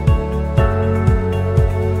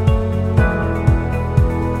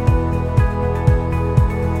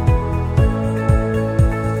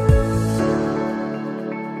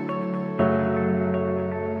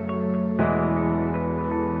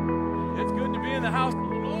be in the house of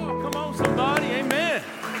the Lord. Come on, somebody. Amen.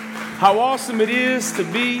 How awesome it is to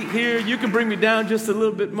be here. You can bring me down just a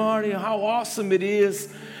little bit, Marty. How awesome it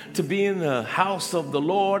is to be in the house of the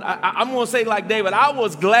Lord. I'm going to say like David, I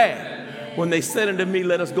was glad when they said unto me,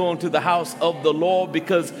 let us go into the house of the Lord,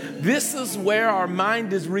 because this is where our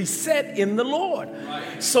mind is reset in the Lord.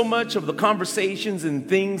 So much of the conversations and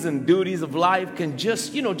things and duties of life can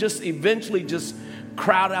just eventually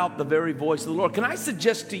crowd out the very voice of the Lord. Can I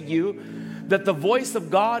suggest to you that the voice of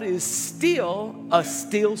God is still a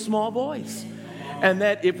still small voice? And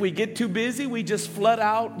that if we get too busy, we just flood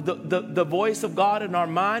out the voice of God in our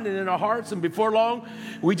mind and in our hearts. And before long,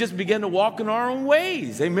 we just begin to walk in our own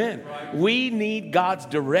ways. Amen. We need God's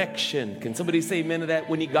direction. Can somebody say amen to that?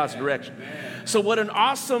 We need God's direction. So what an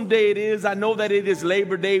awesome day it is. I know that it is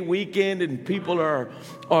Labor Day weekend and people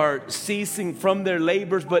are ceasing from their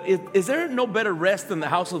labors. But is there no better rest than the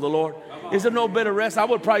house of the Lord? Is there no better rest? I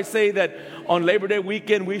would probably say that on Labor Day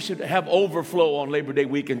weekend, we should have overflow on Labor Day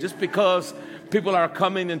weekend, just because people are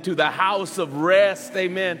coming into the house of rest.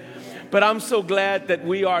 Amen. But I'm so glad that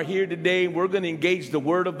we are here today. We're going to engage the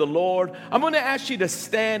word of the Lord. I'm going to ask you to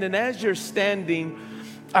stand. And as you're standing,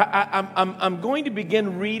 I'm going to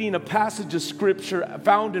begin reading a passage of scripture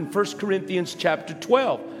found in 1 Corinthians chapter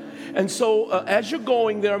 12. And so as you're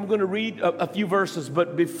going there, I'm going to read a few verses.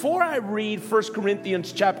 But before I read 1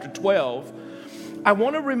 Corinthians chapter 12, I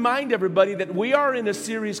want to remind everybody that we are in a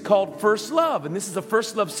series called First Love. And this is a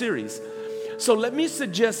First Love series. So let me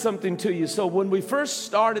suggest something to you. So when we first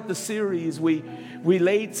started the series, we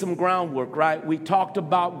laid some groundwork, right? We talked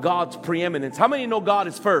about God's preeminence. How many know God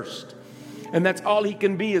is first? And that's all he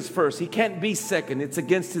can be is first. He can't be second. It's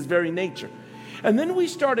against his very nature. And then we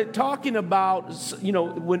started talking about,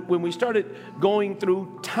 when we started going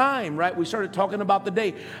through time, right? We started talking about the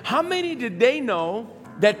day. How many today know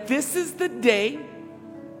that this is the day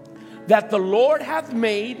that the Lord hath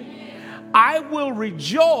made? I will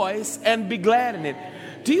rejoice and be glad in it.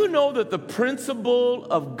 Do you know that the principle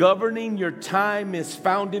of governing your time is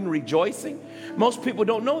found in rejoicing? Most people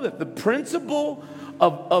don't know that. The principle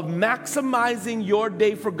of maximizing your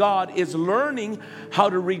day for God is learning how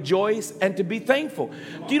to rejoice and to be thankful.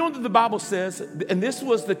 Do you know that the Bible says, and this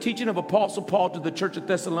was the teaching of Apostle Paul to the church at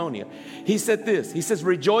Thessalonica. He said this, he says,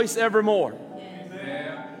 rejoice evermore.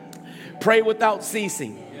 Yeah. Pray without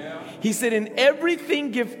ceasing. Yeah. He said, in everything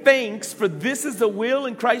give thanks, for this is the will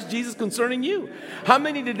in Christ Jesus concerning you. How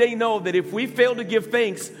many today know that if we fail to give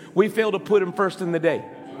thanks, we fail to put him first in the day?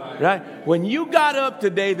 Right? When you got up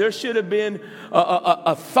today, there should have been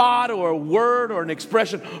a thought or a word or an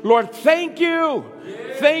expression. Lord, thank you.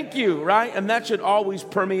 Thank you. Right? And that should always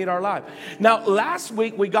permeate our life. Now, last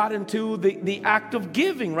week we got into the act of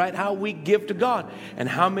giving, right? How we give to God. And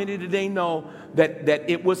how many today know that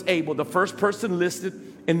it was able, the first person listed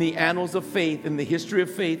in the annals of faith, in the history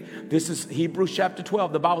of faith, this is Hebrews chapter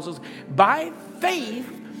 12. The Bible says, by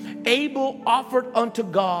faith, Abel offered unto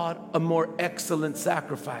God a more excellent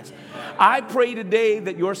sacrifice. I pray today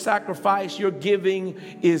that your sacrifice, your giving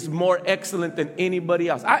is more excellent than anybody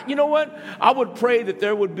else. You know what? I would pray that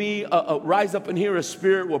there would be a rise up in here, a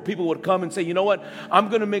spirit where people would come and say, you know what? I'm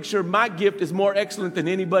going to make sure my gift is more excellent than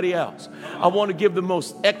anybody else. I want to give the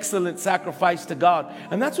most excellent sacrifice to God.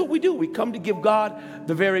 And that's what we do. We come to give God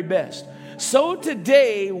the very best. So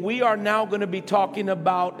today we are now going to be talking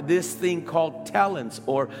about this thing called talents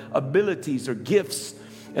or abilities or gifts.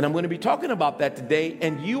 And I'm going to be talking about that today.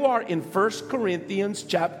 And you are in 1 Corinthians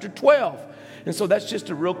chapter 12. And so that's just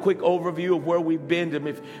a real quick overview of where we've been. And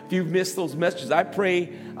if you've missed those messages, I pray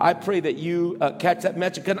that you catch that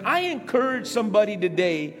message. Can I encourage somebody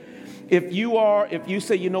today? If you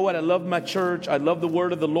say, you know what, I love my church, I love the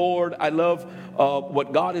word of the Lord, I love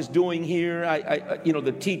what God is doing here,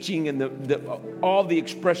 the teaching and all the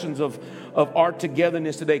expressions of our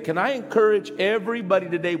togetherness today. Can I encourage everybody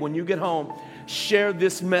today, when you get home, share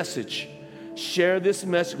this message. Share this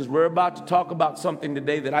message, because we're about to talk about something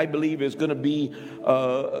today that I believe is going to be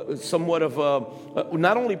somewhat of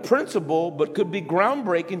not only principle, but could be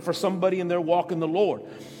groundbreaking for somebody in their walk in the Lord.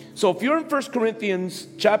 So if you're in 1 Corinthians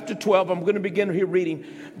chapter 12, I'm going to begin here reading.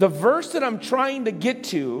 The verse that I'm trying to get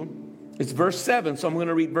to is verse 7. So I'm going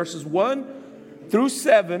to read verses 1 through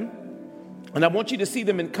 7. And I want you to see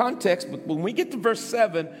them in context. But when we get to verse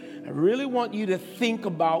 7, I really want you to think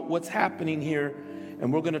about what's happening here.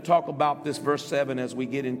 And we're going to talk about this verse 7 as we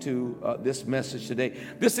get into this message today.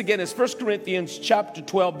 This again is 1 Corinthians chapter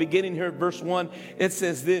 12, beginning here at verse 1. It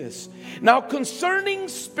says this. Now concerning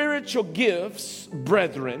spiritual gifts,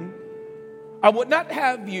 brethren, I would not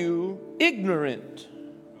have you ignorant.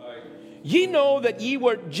 Ye know that ye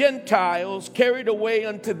were Gentiles carried away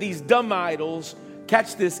unto these dumb idols,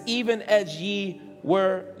 Catch this, even as ye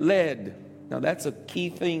were led. Now that's a key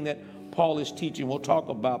thing that Paul is teaching. We'll talk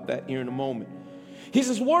about that here in a moment. He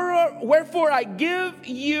says, wherefore I give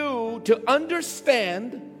you to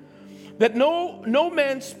understand that no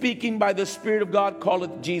man speaking by the Spirit of God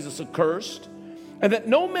calleth Jesus accursed, and that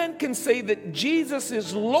no man can say that Jesus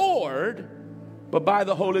is Lord, but by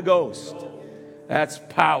the Holy Ghost. That's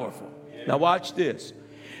powerful. Now watch this.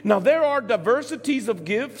 Now there are diversities of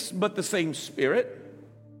gifts, but the same Spirit.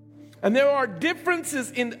 And there are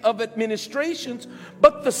differences of administrations,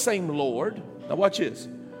 but the same Lord. Now watch this.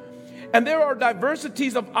 And there are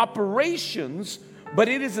diversities of operations, but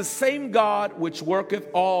it is the same God which worketh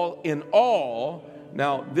all in all.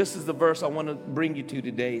 Now this is the verse I want to bring you to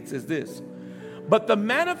today. It says this. But the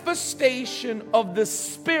manifestation of the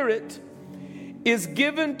Spirit is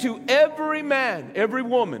given to every man, every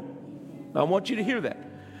woman. Now I want you to hear that.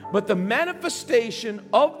 But the manifestation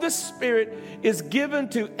of the Spirit is given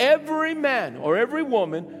to every man or every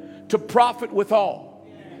woman to profit withal.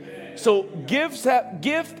 So gifts have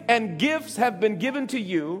been given to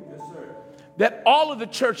you that all of the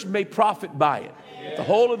church may profit by it. The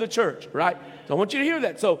whole of the church, right? So I want you to hear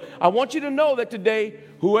that. So I want you to know that today,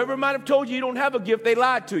 whoever might have told you you don't have a gift, they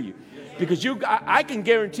lied to you. Because I can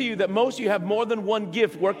guarantee you that most of you have more than one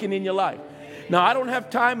gift working in your life. Now, I don't have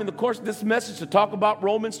time in the course of this message to talk about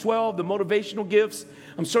Romans 12, the motivational gifts.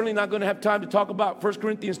 I'm certainly not going to have time to talk about 1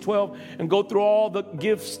 Corinthians 12 and go through all the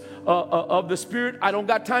gifts of the Spirit. I don't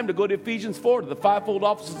got time to go to Ephesians 4, to the fivefold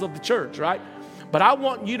offices of the church, right? But I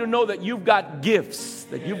want you to know that you've got gifts,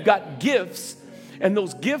 and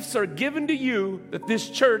those gifts are given to you that this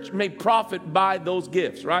church may profit by those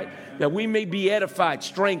gifts, right? That we may be edified,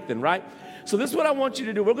 strengthened, right? So this is what I want you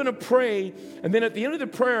to do. We're going to pray, and then at the end of the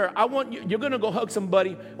prayer, you're going to go hug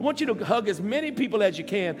somebody. I want you to hug as many people as you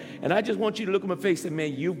can, and I just want you to look in my face and say,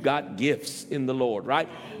 man, you've got gifts in the Lord, right?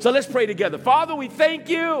 So let's pray together. Father, we thank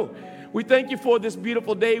you. We thank you for this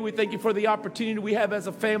beautiful day. We thank you for the opportunity we have as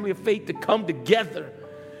a family of faith to come together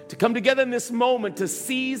in this moment, to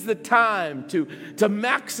seize the time, to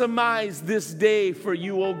maximize this day for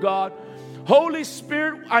you, oh God. Holy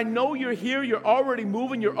Spirit, I know you're here. You're already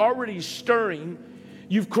moving. You're already stirring.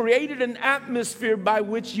 You've created an atmosphere by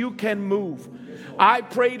which you can move. I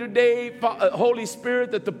pray today, Holy Spirit,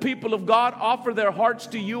 that the people of God offer their hearts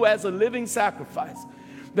to you as a living sacrifice,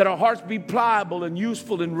 that our hearts be pliable and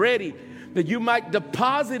useful and ready, that you might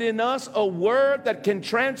deposit in us a word that can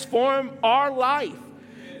transform our life.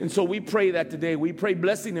 And so we pray that today. We pray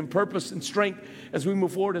blessing and purpose and strength as we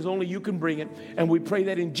move forward as only you can bring it. And we pray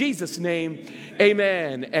that in Jesus' name,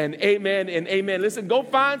 amen and amen and amen. Listen, go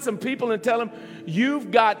find some people and tell them you've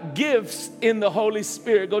got gifts in the Holy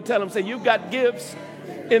Spirit. Go tell them, say, you've got gifts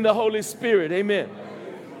in the Holy Spirit. Amen.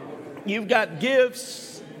 You've got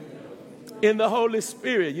gifts in the Holy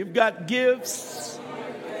Spirit. You've got gifts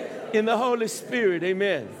in the Holy Spirit.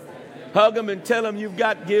 Amen. Hug them and tell them you've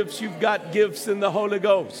got gifts. You've got gifts in the Holy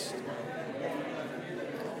Ghost.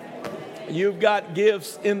 You've got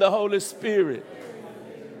gifts in the Holy Spirit.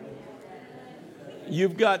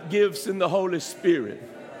 You've got gifts in the Holy Spirit.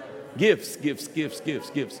 Gifts.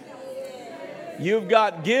 You've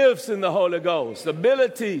got gifts in the Holy Ghost.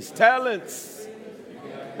 Abilities, talents.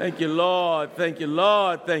 Thank you, Lord. Thank you,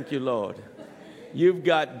 Lord. Thank you, Lord. You've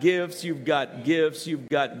got gifts. You've got gifts. You've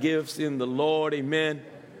got gifts in the Lord. Amen.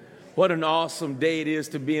 What an awesome day it is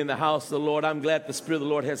to be in the house of the Lord. I'm glad the Spirit of the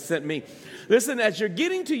Lord has sent me. Listen, as you're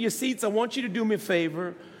getting to your seats, I want you to do me a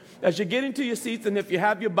favor. As you're getting to your seats, and if you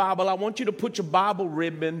have your Bible, I want you to put your Bible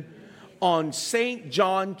ribbon on St.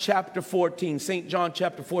 John chapter 14. St. John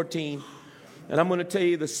chapter 14. And I'm going to tell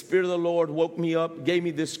you, the Spirit of the Lord woke me up, gave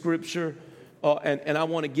me this scripture, and I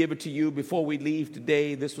want to give it to you before we leave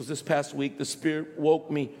today. This was this past week. The Spirit woke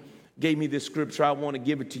me, gave me this scripture. I want to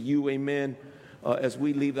give it to you. Amen. As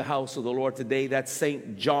we leave the house of the Lord today. That's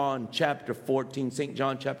St. John chapter 14. St.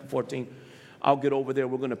 John chapter 14. I'll get over there.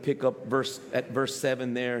 We're going to pick up verse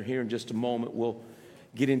 7 there here in just a moment. We'll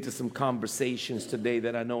get into some conversations today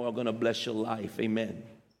that I know are going to bless your life. Amen.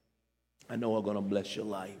 I know are going to bless your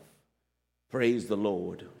life. Praise the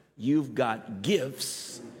Lord. You've got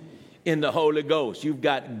gifts in the Holy Ghost. You've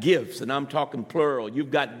got gifts, and I'm talking plural. You've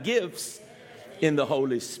got gifts in the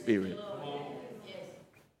Holy Spirit.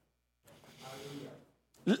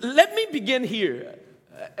 Let me begin here.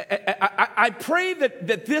 I pray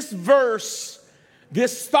that this verse,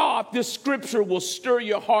 this thought, this scripture will stir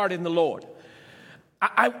your heart in the Lord.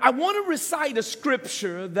 I want to recite a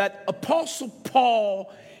scripture that Apostle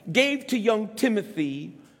Paul gave to young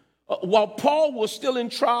Timothy while Paul was still in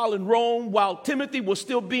trial in Rome, while Timothy was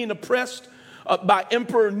still being oppressed by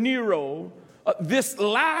Emperor Nero. this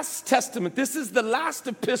last testament. This is the last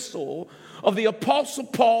epistle of the Apostle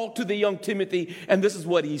Paul to the young Timothy, and this is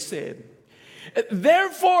what he said.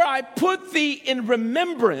 Therefore I put thee in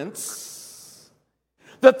remembrance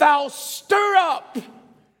that thou stir up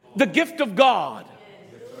the gift of God,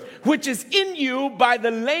 which is in you by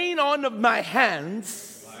the laying on of my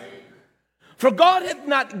hands. For God hath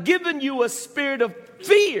not given you a spirit of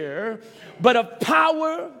fear, but of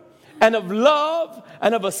power and of love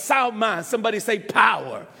and of a sound mind. Somebody say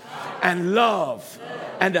power and love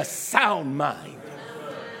and a sound mind.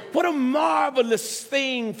 What a marvelous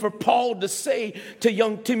thing for Paul to say to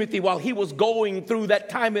young Timothy while he was going through that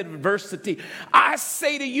time of adversity. I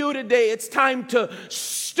say to you today, it's time to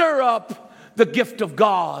stir up the gift of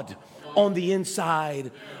God on the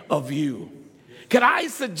inside of you. Can I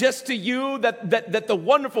suggest to you that the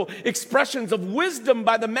wonderful expressions of wisdom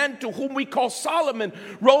by the man to whom we call Solomon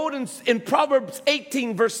wrote in Proverbs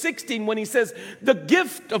 18 verse 16 when he says, the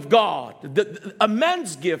gift of God, a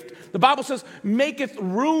man's gift, the Bible says, maketh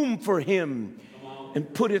room for him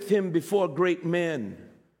and putteth him before great men.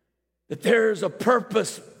 That there is a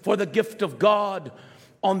purpose for the gift of God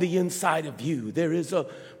on the inside of you. There is a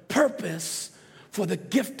purpose for the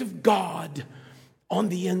gift of God on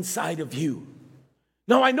the inside of you.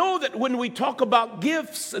 Now, I know that when we talk about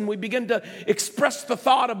gifts and we begin to express the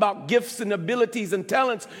thought about gifts and abilities and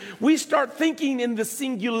talents, we start thinking in the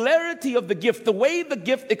singularity of the gift, the way the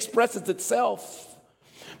gift expresses itself.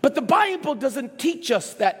 But the Bible doesn't teach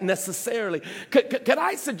us that necessarily. Can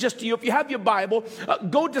I suggest to you, if you have your Bible,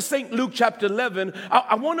 go to St. Luke chapter 11.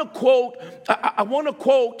 I want to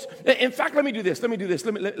quote. In fact, let me do this. Let me.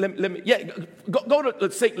 Go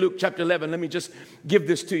to St. Luke chapter 11. Let me just give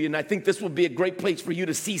this to you. And I think this will be a great place for you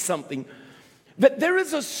to see something. That there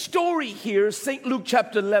is a story here, St. Luke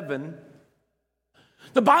chapter 11.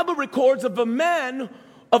 The Bible records of a man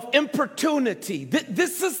of importunity.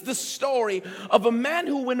 This is the story of a man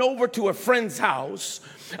who went over to a friend's house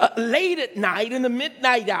late at night in the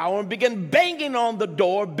midnight hour and began banging on the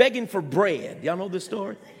door, begging for bread. Y'all know this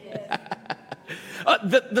story?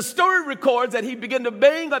 The story records that he began to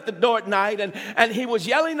bang at the door at night and he was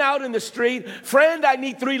yelling out in the street, "Friend, I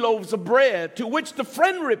need 3 loaves of bread." To which the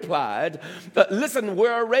friend replied, "Listen,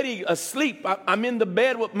 we're already asleep. I'm in the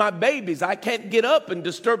bed with my babies. I can't get up and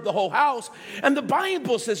disturb the whole house." And the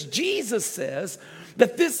Bible says, Jesus says,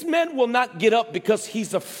 that this man will not get up because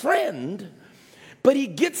he's a friend, but he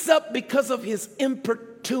gets up because of his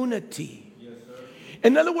importunity. Yes, sir.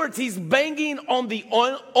 In other words, he's banging on the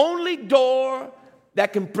only door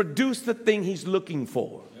that can produce the thing he's looking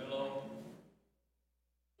for. Hello.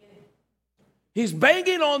 He's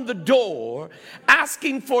banging on the door,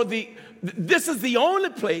 asking for this is the only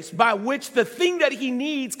place by which the thing that he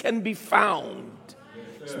needs can be found. Yes,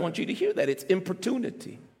 I just want you to hear that. It's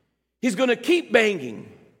importunity. He's going to keep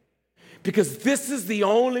banging because this is the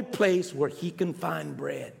only place where he can find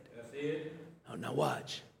bread. That's it. Oh, now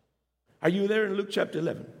watch. Are you there in Luke chapter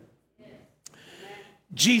 11? Yes.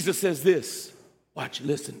 Jesus says this. Watch,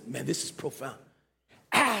 listen, man, this is profound.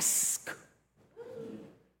 Ask,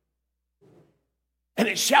 and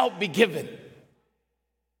it shall be given.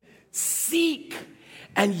 Seek,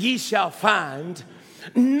 and ye shall find.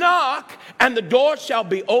 Knock, and the door shall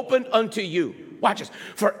be opened unto you. Watch this.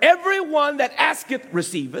 For everyone that asketh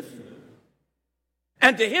receiveth,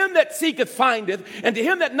 and to him that seeketh findeth, and to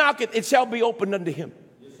him that knocketh it shall be opened unto him.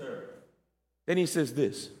 Yes, sir. Then he says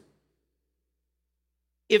this.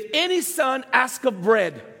 If any son ask of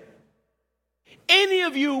bread, any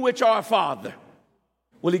of you which are a father,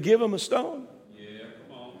 will he give him a stone? Yeah,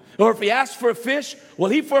 come on. Or if he asks for a fish, will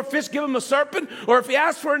he for a fish give him a serpent? Or if he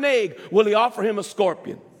asks for an egg, will he offer him a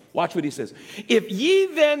scorpion? Watch what he says. If ye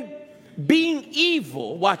then, being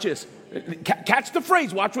evil, watch this. Catch the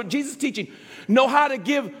phrase. Watch what Jesus is teaching. Know how to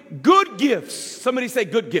give good gifts. Somebody say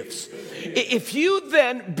good gifts. If you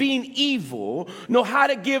then, being evil, know how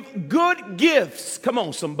to give good gifts. Come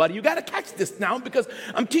on, somebody. You got to catch this now because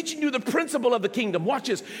I'm teaching you the principle of the kingdom. Watch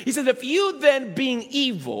this. He says, if you then, being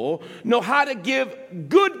evil, know how to give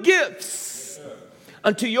good gifts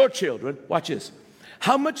unto your children. Watch this.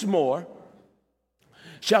 How much more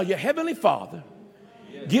shall your heavenly Father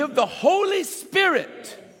give the Holy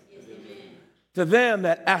Spirit to them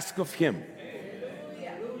that ask of him?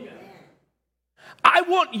 I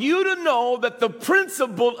want you to know that the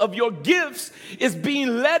principle of your gifts is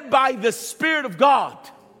being led by the Spirit of God.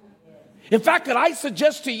 In fact, could I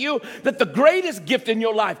suggest to you that the greatest gift in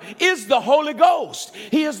your life is the Holy Ghost.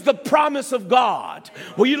 He is the promise of God.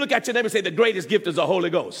 Well, you look at your neighbor and say, the greatest gift is the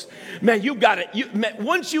Holy Ghost. Man, you got it.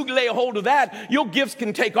 Once you lay a hold of that, your gifts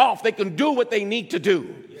can take off. They can do what they need to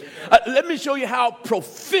do. Let me show you how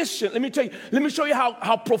proficient, let me show you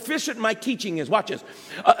how proficient my teaching is. Watch this.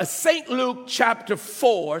 St. Luke chapter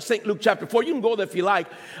 4, you can go there if you like.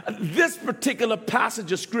 This particular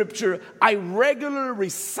passage of scripture, I regularly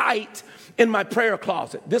recite in my prayer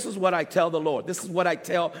closet. This is what I tell the Lord. This is what I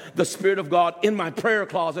tell the Spirit of God in my prayer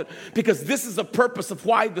closet, because this is the purpose of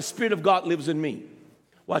why the Spirit of God lives in me.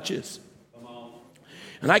 Watch this.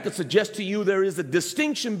 And I could suggest to you there is a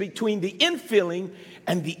distinction between the infilling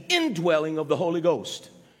and the indwelling of the Holy Ghost.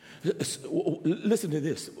 Listen to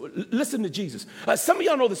this. Listen to Jesus. Some of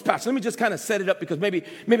y'all know this passage. Let me just kind of set it up, because maybe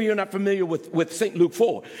you're not familiar with St. Luke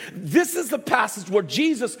 4. This is the passage where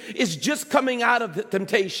Jesus is just coming out of the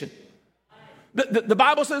temptation. The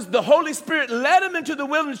Bible says the Holy Spirit led him into the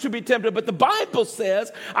wilderness to be tempted. But the Bible says,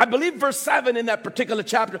 I believe verse 7 in that particular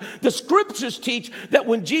chapter, the scriptures teach that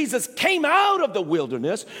when Jesus came out of the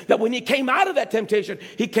wilderness, that when he came out of that temptation,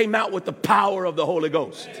 he came out with the power of the Holy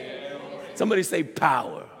Ghost. Somebody say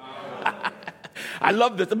power. I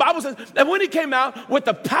love this. The Bible says that when he came out with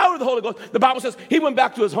the power of the Holy Ghost, the Bible says he went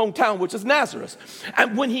back to his hometown, which is Nazareth.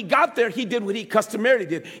 And when he got there, he did what he customarily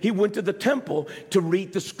did. He went to the temple to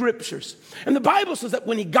read the scriptures. And the Bible says that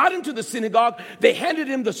when he got into the synagogue, they handed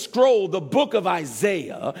him the scroll, the book of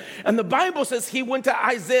Isaiah. And the Bible says he went to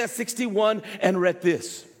Isaiah 61 and read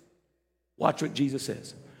this. Watch what Jesus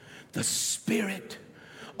says. The Spirit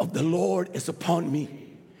of the Lord is upon me,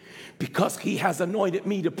 because he has anointed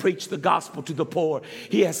me to preach the gospel to the poor.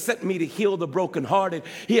 He has sent me to heal the brokenhearted.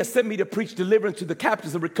 He has sent me to preach deliverance to the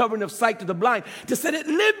captives, the recovering of sight to the blind, to set at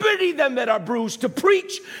liberty them that are bruised, to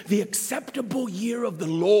preach the acceptable year of the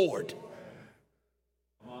Lord.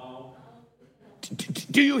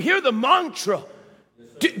 Do you hear the mantra?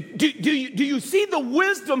 Do you see the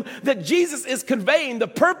wisdom that Jesus is conveying? The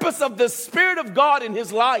purpose of the Spirit of God in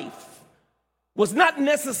his life was not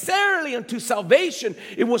necessarily unto salvation.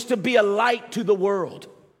 It was to be a light to the world.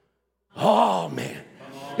 Oh, man.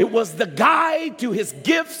 It was the guide to his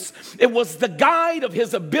gifts. It was the guide of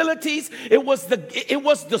his abilities. It was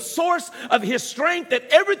the source of his strength, that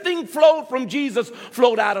everything flowed from Jesus,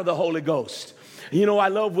 flowed out of the Holy Ghost. You know, I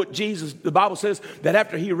love what Jesus, the Bible says that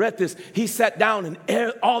after he read this, he sat down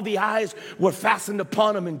and all the eyes were fastened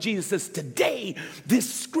upon him. And Jesus says, today,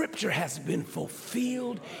 this scripture has been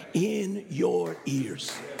fulfilled in your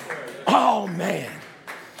ears. Oh, man.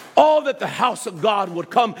 All that the house of God would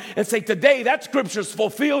come and say, today, that scripture is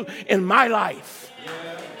fulfilled in my life.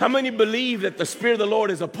 How many believe that the Spirit of the Lord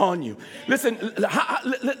is upon you? Listen,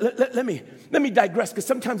 let me digress, because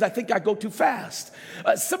sometimes I think I go too fast.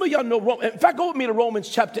 Some of y'all know, in fact, go with me to Romans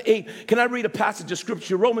chapter 8. Can I read a passage of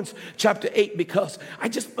scripture? Romans chapter 8, because I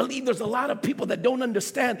just believe there's a lot of people that don't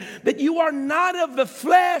understand that you are not of the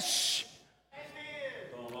flesh.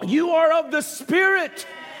 You are of the Spirit.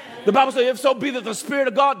 The Bible says, if so be that the Spirit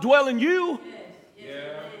of God dwell in you.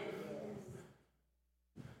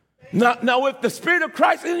 Now, if the Spirit of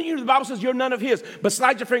Christ is in you, the Bible says you're none of his. But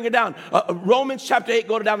slide your finger down. Romans chapter 8,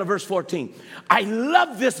 go down to verse 14. I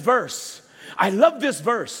love this verse.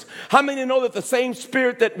 How many know that the same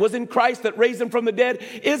Spirit that was in Christ that raised him from the dead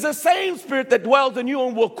is the same Spirit that dwells in you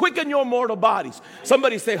and will quicken your mortal bodies?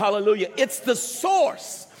 Somebody say hallelujah. It's the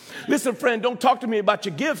source. Listen, friend, don't talk to me about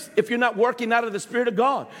your gifts if you're not working out of the Spirit of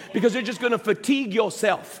God, because you're just going to fatigue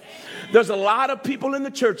yourself. There's a lot of people in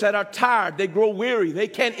the church that are tired. They grow weary. They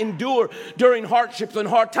can't endure during hardships and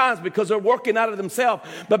hard times because they're working out of themselves.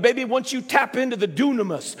 But baby, once you tap into the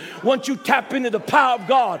dunamis, once you tap into the power of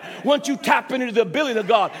God, once you tap into the ability of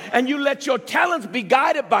God, and you let your talents be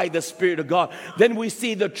guided by the Spirit of God, then we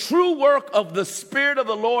see the true work of the Spirit of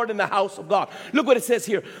the Lord in the house of God. Look what it says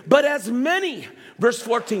here. But as many, verse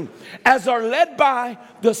 14, as are led by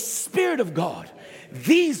the Spirit of God,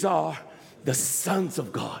 these are the sons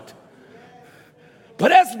of God.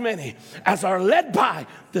 But as many as are led by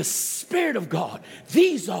the Spirit of God,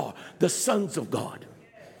 these are the sons of God.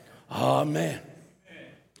 Amen.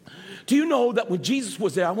 Do you know that when Jesus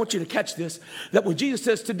was there, I want you to catch this, that when Jesus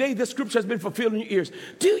says, today this scripture has been fulfilled in your ears,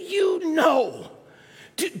 do you know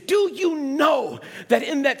that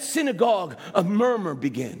in that synagogue a murmur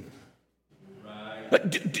began?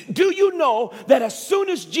 Do you know that as soon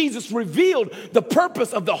as Jesus revealed the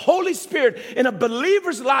purpose of the Holy Spirit in a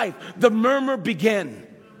believer's life, the murmur began?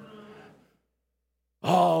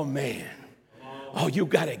 Oh, man. Oh, you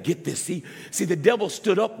got to get this. See, the devil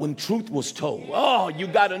stood up when truth was told. Oh, you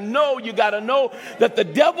got to know that the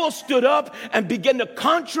devil stood up and began to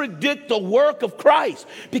contradict the work of Christ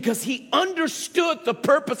because he understood the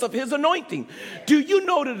purpose of his anointing. Do you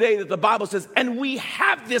know today that the Bible says, and we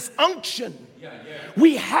have this unction.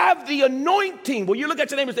 We have the anointing. Well, you look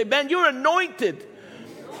at your neighbor and say, man, you're anointed.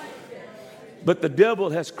 But the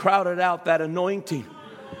devil has crowded out that anointing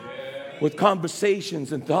with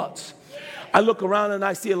conversations and thoughts. I look around and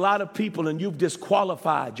I see a lot of people, and you've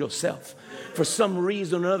disqualified yourself for some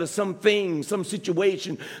reason or another, something, some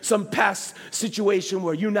situation, some past situation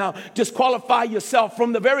where you now disqualify yourself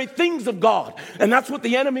from the very things of God. And that's what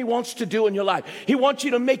the enemy wants to do in your life. He wants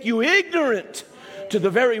you to make you ignorant to the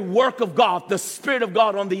very work of God, the Spirit of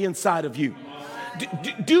God on the inside of you.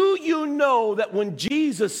 Do you know that when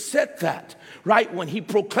Jesus said that, right, when he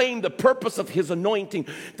proclaimed the purpose of his anointing,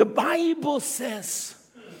 the Bible says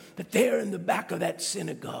that there in the back of that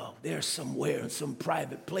synagogue, there somewhere in some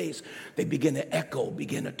private place, they begin to echo,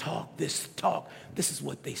 begin to talk. This is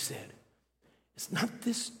what they said. Is not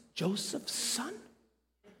this Joseph's son?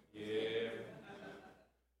 Yeah.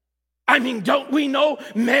 I mean, don't we know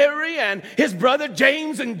Mary and his brother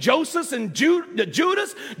James and Joseph and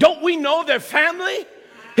Judas? Don't we know their family?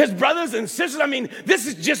 His brothers and sisters? I mean, this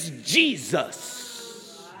is just Jesus.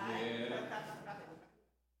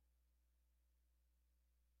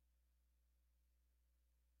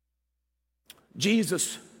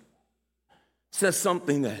 Jesus says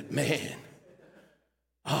something that, man,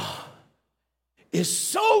 is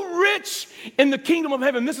so rich in the kingdom of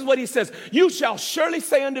heaven. This is what he says. You shall surely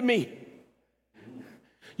say unto me,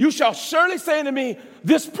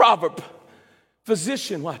 this proverb,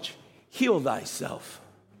 physician, watch, heal thyself.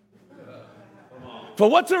 For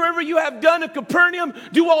whatsoever you have done at Capernaum,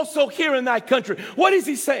 do also here in thy country. What is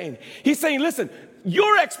he saying? He's saying, listen,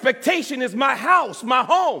 your expectation is my house, my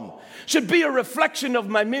home, should be a reflection of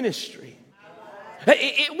my ministry.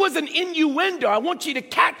 It was an innuendo. I want you to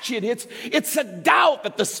catch it. It's a doubt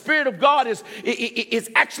that the Spirit of God is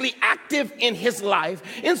actually active in his life,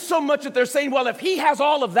 in so much that they're saying, well, if he has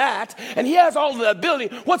all of that and he has all of the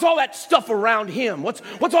ability, what's all that stuff around him? What's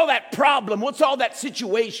all that problem? What's all that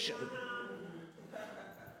situation?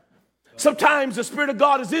 Sometimes the Spirit of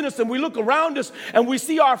God is in us and we look around us and we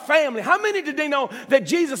see our family. How many did they know that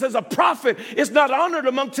Jesus as a prophet is not honored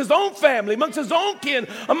amongst his own family, amongst his own kin,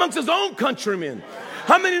 amongst his own countrymen?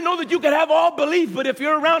 How many know that you can have all belief, but if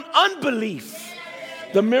you're around unbelief,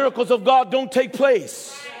 the miracles of God don't take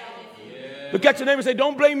place? Look at your neighbor and say,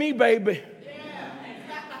 don't blame me, baby.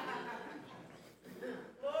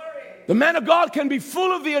 The man of God can be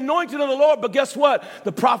full of the anointing of the Lord, but guess what?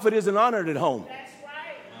 The prophet isn't honored at home.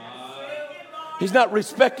 He's not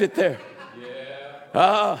respected there.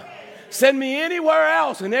 Send me anywhere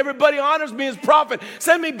else and everybody honors me as prophet.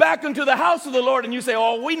 Send me back into the house of the Lord and you say,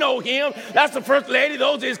 oh, we know him. That's the first lady.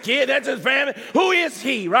 Those his kid. That's his family. Who is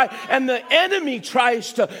he, right? And the enemy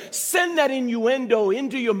tries to send that innuendo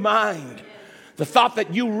into your mind. The thought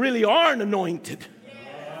that you really aren't anointed.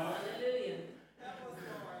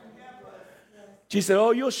 She said, oh,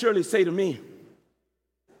 you'll surely say to me,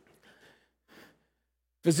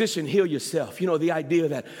 physician, heal yourself. You know, the idea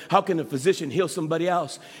that how can a physician heal somebody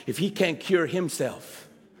else if he can't cure himself?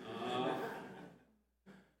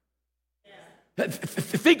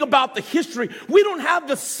 Think about the history. We don't have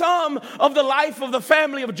the sum of the life of the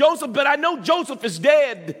family of Joseph, but I know Joseph is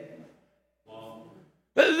dead.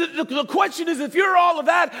 The question is, if you're all of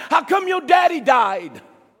that, how come your daddy died?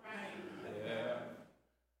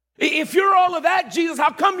 If you're all of that, Jesus,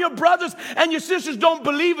 how come your brothers and your sisters don't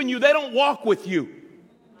believe in you? They don't walk with you.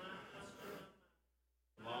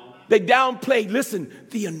 They downplayed, listen,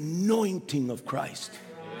 the anointing of Christ.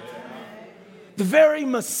 The very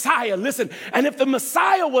Messiah, listen, and if the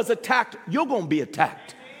Messiah was attacked, you're going to be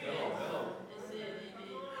attacked.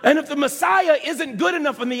 And if the Messiah isn't good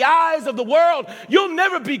enough in the eyes of the world, you'll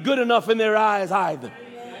never be good enough in their eyes either.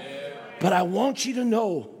 But I want you to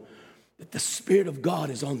know that the Spirit of God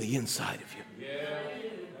is on the inside of you.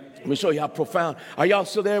 Let me show you how profound. Are y'all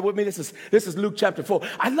still there with me? This is Luke chapter 4.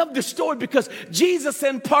 I love this story because Jesus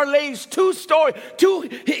then parlays two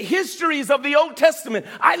histories of the Old Testament.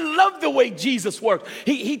 I love the way Jesus worked.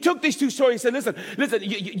 He took these two stories and said, listen,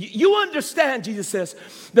 you understand, Jesus says,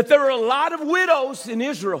 that there are a lot of widows in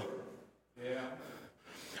Israel. Yeah.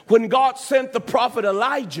 When God sent the prophet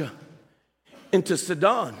Elijah into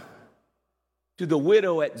Sidon to the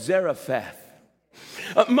widow at Zarephath.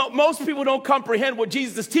 Most people don't comprehend what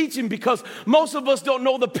Jesus is teaching because most of us don't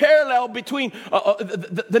know the parallel between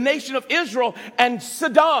the nation of Israel and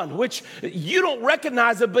Sidon, which you don't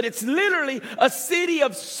recognize it, but it's literally a city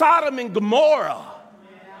of Sodom and Gomorrah.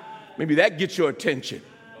 Maybe that gets your attention.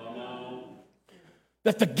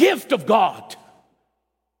 That the gift of God,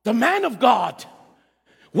 the man of God,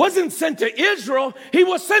 wasn't sent to Israel, he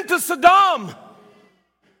was sent to Sodom.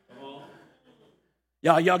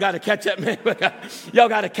 Y'all got to catch that, man. Y'all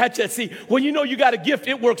got to catch that. See, when you know you got a gift,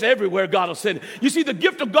 it works everywhere God will send it. You see, the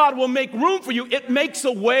gift of God will make room for you. It makes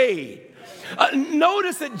a way.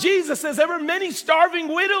 Notice that Jesus says there were many starving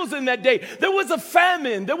widows in that day. There was a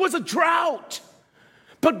famine. There was a drought.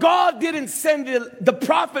 But God didn't send the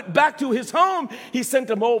prophet back to his home. He sent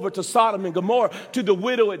him over to Sodom and Gomorrah, to the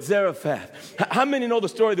widow at Zarephath. How many know the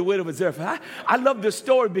story of the widow at Zarephath? I love this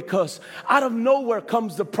story because out of nowhere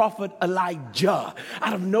comes the prophet Elijah.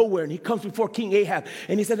 Out of nowhere. And he comes before King Ahab.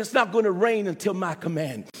 And he said, it's not going to rain until my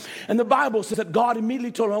command. And the Bible says that God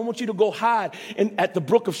immediately told him, I want you to go hide at the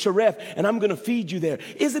brook of Cherith, and I'm going to feed you there.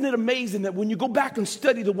 Isn't it amazing that when you go back and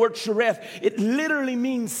study the word Cherith, it literally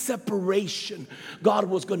means separation.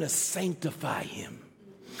 God was going to sanctify him.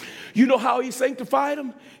 You know how he sanctified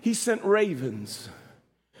him? He sent ravens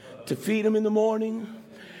to feed him in the morning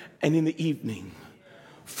and in the evening,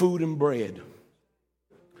 food and bread.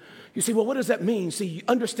 You say, well, what does that mean? See, you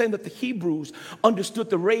understand that the Hebrews understood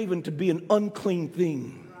the raven to be an unclean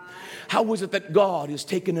thing. How is it that God is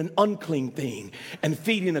taking an unclean thing and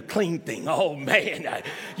feeding a clean thing? Oh, man,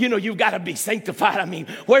 you've got to be sanctified. I mean,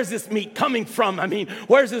 where's this meat coming from? I mean,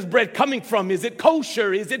 where's this bread coming from? Is it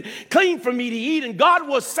kosher? Is it clean for me to eat? And God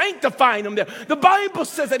was sanctifying him there. The Bible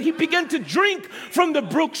says that he began to drink from the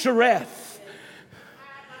brook Cherith.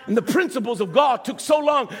 And the principles of God took so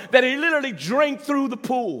long that he literally drank through the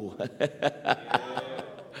pool.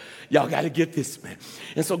 Y'all got to get this, man.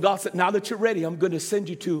 And so God said, now that you're ready, I'm going to send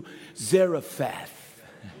you to Zarephath,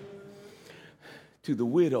 to the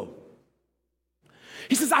widow.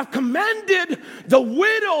 He says, I've commanded the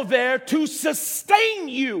widow there to sustain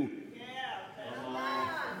you.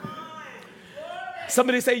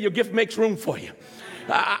 Somebody say your gift makes room for you.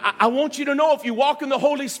 I want you to know if you walk in the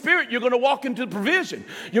Holy Spirit, you're going to walk into provision.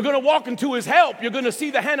 You're going to walk into his help. You're going to see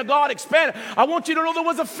the hand of God expand. I want you to know there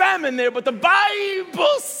was a famine there, but the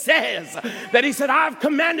Bible says that he said, I've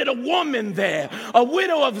commanded a woman there, a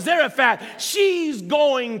widow of Zarephath. She's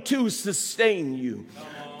going to sustain you.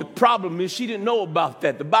 The problem is she didn't know about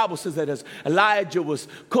that. The Bible says that as Elijah was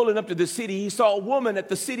calling up to the city, he saw a woman at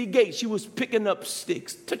the city gate. She was picking up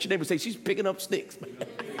sticks. Touch your neighbor and say, she's picking up sticks.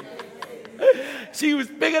 She was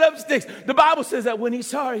picking up sticks. The Bible says that when he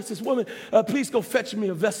saw her, he says, woman, please go fetch me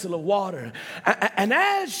a vessel of water. And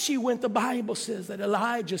as she went, the Bible says that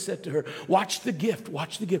Elijah said to her, watch the gift,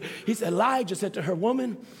 watch the gift. He said, Elijah said to her,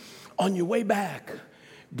 woman, on your way back,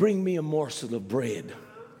 bring me a morsel of bread.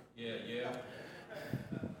 Yeah.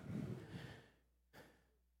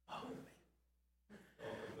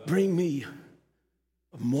 Bring me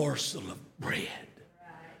a morsel of bread.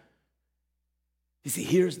 You see,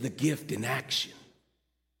 here's the gift in action.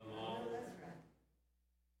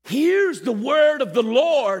 Here's the word of the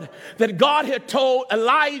Lord that God had told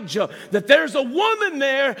Elijah, that there's a woman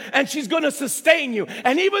there and she's going to sustain you.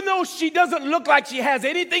 And even though she doesn't look like she has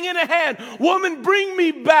anything in her hand, woman, bring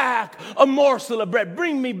me back a morsel of bread.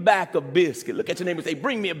 Bring me back a biscuit. Look at your neighbor and say,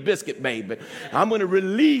 bring me a biscuit, baby. I'm going to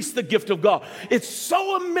release the gift of God. It's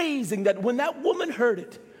so amazing that when that woman heard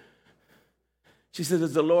it, she said,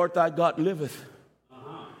 as the Lord thy God liveth,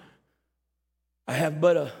 I have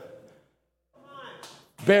but a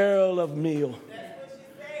barrel of meal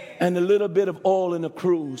and a little bit of oil in a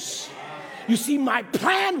cruse. You see, my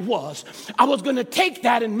plan was I was going to take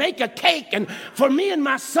that and make a cake and for me and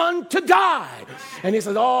my son to die. And he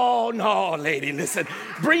says, oh, no, lady, listen,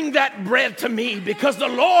 bring that bread to me because the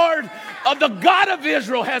Lord of the God of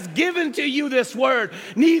Israel has given to you this word.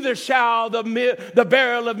 Neither shall the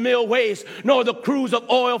barrel of meal waste, nor the cruse of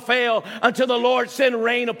oil fail until the Lord send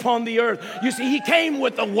rain upon the earth. You see, he came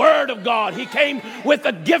with the word of God. He came with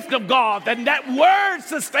the gift of God. And that word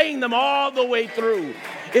sustained them all the way through.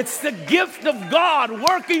 It's the gift of God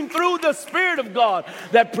working through the Spirit of God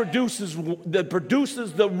that produces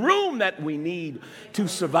the room that we need to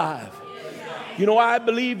survive. You know, I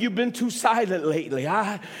believe you've been too silent lately.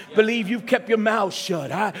 I believe you've kept your mouth shut.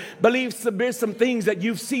 I believe there's some things that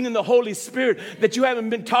you've seen in the Holy Spirit that you haven't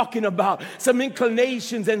been talking about. Some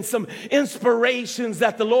inclinations and some inspirations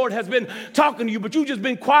that the Lord has been talking to you, but you've just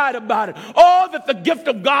been quiet about it. Oh, that the gift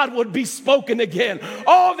of God would be spoken again.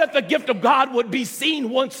 Oh, that the gift of God would be seen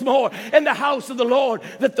once more in the house of the Lord.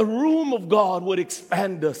 That the room of God would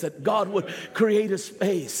expand us. That God would create a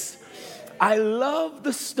space. I love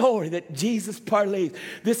the story that Jesus parlayed.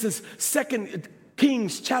 This is 2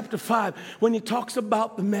 Kings chapter 5 when he talks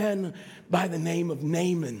about the man by the name of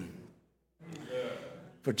Naaman.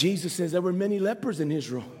 For Jesus says there were many lepers in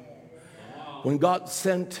Israel. When God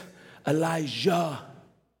sent Elijah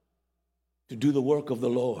to do the work of the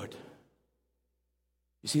Lord.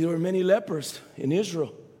 You see, there were many lepers in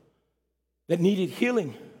Israel that needed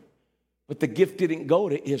healing. But the gift didn't go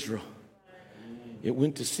to Israel. It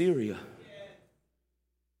went to Syria.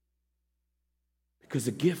 Because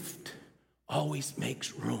the gift always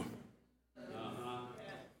makes room.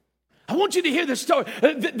 I want you to hear this story.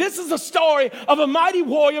 This is a story of a mighty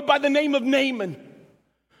warrior by the name of Naaman,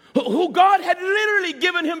 who God had literally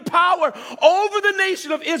given him power over the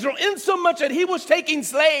nation of Israel, insomuch that he was taking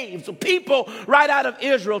slaves, people right out of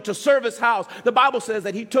Israel to serve his house. The Bible says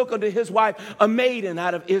that he took unto his wife a maiden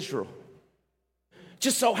out of Israel.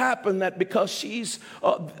 Just so happened that because she's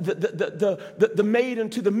the maiden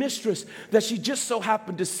to the mistress, that she just so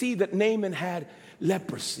happened to see that Naaman had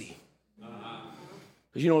leprosy.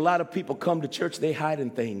 Because, a lot of people come to church, they hide in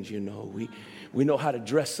things, We know how to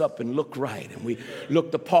dress up and look right, and we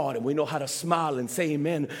look the part, and we know how to smile and say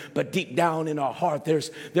amen. But deep down in our heart,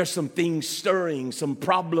 there's some things stirring, some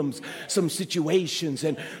problems, some situations.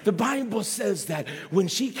 And the Bible says that when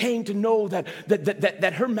she came to know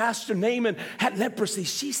that her master Naaman had leprosy,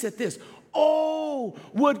 she said this, "Oh,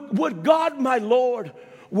 would God my Lord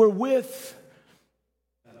were with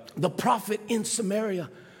the prophet in Samaria,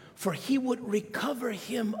 for he would recover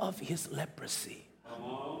him of his leprosy."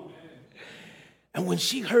 And when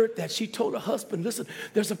she heard that, she told her husband, "Listen,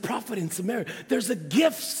 there's a prophet in Samaria. There's a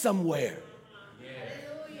gift somewhere.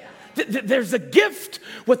 There's a gift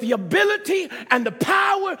with the ability and the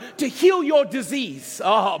power to heal your disease."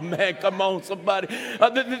 Oh, man, come on, somebody.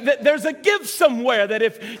 There's a gift somewhere that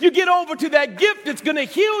if you get over to that gift, it's going to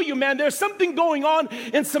heal you, man. There's something going on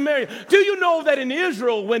in Samaria. Do you know that in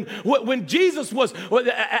Israel, when Jesus was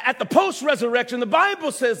at the post-resurrection, the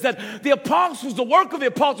Bible says that the apostles, the work of the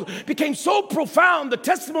apostles became so profound, the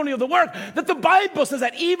testimony of the work, that the Bible says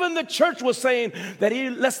that even the church was saying that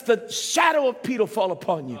lest the shadow of Peter fall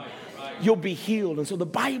upon you, you'll be healed. And so the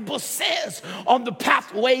Bible says on the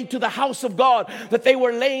pathway to the house of God that they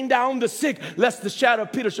were laying down the sick, lest the shadow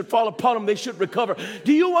of Peter should fall upon them, they should recover.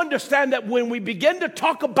 Do you understand that when we begin to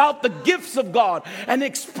talk about the gifts of God and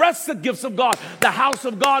express the gifts of God, the house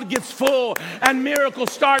of God gets full and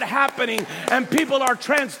miracles start happening and people are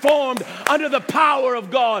transformed under the power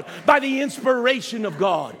of God by the inspiration of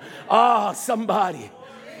God? Somebody.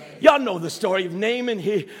 Y'all know the story of Naaman.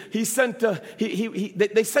 They sent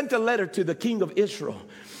a letter to the king of Israel.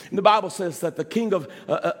 And the Bible says that the king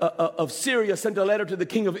of Syria sent a letter to the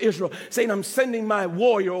king of Israel saying, "I'm sending my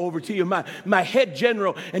warrior over to you, my head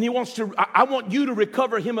general, and I want you to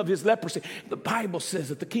recover him of his leprosy." The Bible says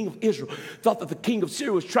that the king of Israel thought that the king of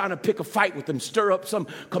Syria was trying to pick a fight with him, stir up some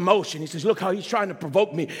commotion. He says, "Look how he's trying to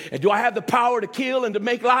provoke me. And do I have the power to kill and to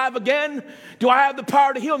make live again? Do I have the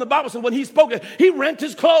power to heal?" And the Bible says when he spoke it, he rent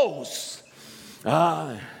his clothes.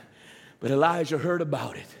 But Elijah heard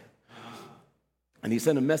about it. And he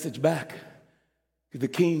sent a message back to the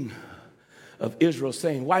king of Israel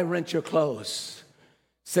saying, "Why rent your clothes?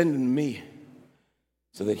 Send them to me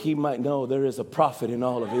so that he might know there is a prophet in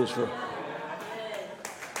all of Israel."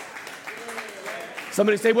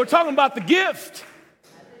 Somebody say, we're talking about the gift.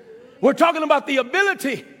 We're talking about the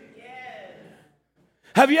ability.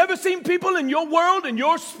 Have you ever seen people in your world, in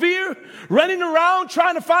your sphere, running around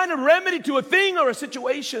trying to find a remedy to a thing or a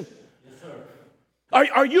situation?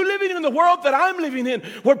 Are you living in the world that I'm living in,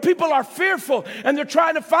 where people are fearful and they're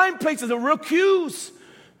trying to find places to recuse?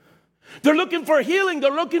 They're looking for healing. They're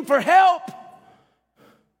looking for help.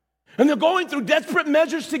 And they're going through desperate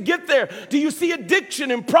measures to get there. Do you see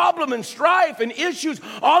addiction and problem and strife and issues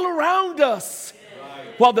all around us?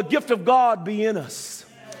 While the gift of God be in us.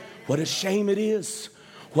 What a shame it is.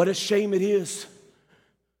 What a shame it is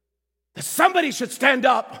that somebody should stand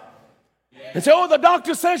up and say, "Oh, the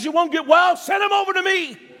doctor says you won't get well. Send him over to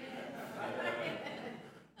me."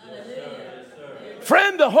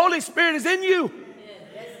 Friend, the Holy Spirit is in you.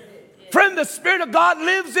 Friend, the Spirit of God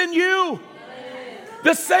lives in you.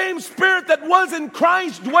 The same Spirit that was in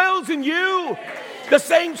Christ dwells in you. The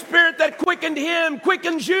same Spirit that quickened him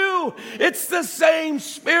quickens you. It's the same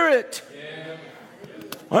Spirit.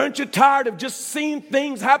 Aren't you tired of just seeing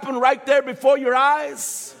things happen right there before your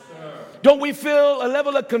eyes? Don't we feel a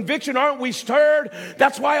level of conviction? Aren't we stirred?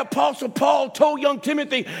 That's why Apostle Paul told young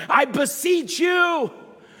Timothy, "I beseech you,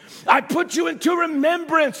 I put you into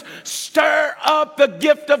remembrance. Stir up the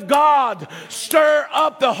gift of God. Stir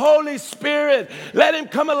up the Holy Spirit. Let him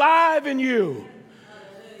come alive in you."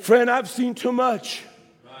 Friend, I've seen too much.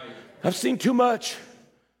 I've seen too much.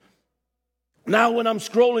 Now when I'm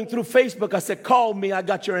scrolling through Facebook, I said, "Call me, I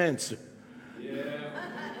got your answer."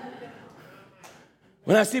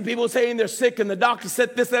 When I see people saying they're sick and the doctor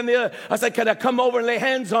said this and the other, I said, "Can I come over and lay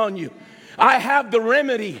hands on you?" I have the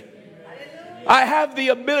remedy. I have the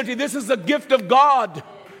ability. This is the gift of God.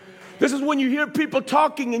 This is when you hear people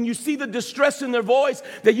talking and you see the distress in their voice,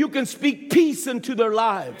 that you can speak peace into their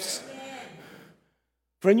lives.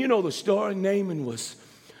 Friend, you know the story. Naaman was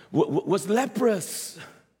leprous.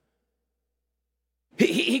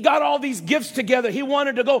 He got all these gifts together. He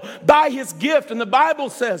wanted to go buy his gift. And the Bible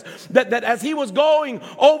says that as he was going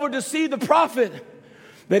over to see the prophet,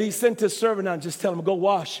 that he sent his servant out and just tell him, go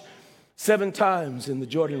wash 7 times in the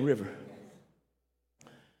Jordan River.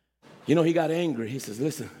 You know, he got angry. He says,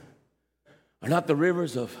 listen, are not the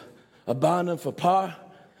rivers of Abana and Pharpar,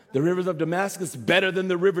 the rivers of Damascus, better than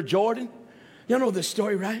the river Jordan? You know this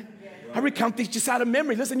story, right? I recount these just out of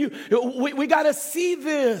memory. Listen, we got to see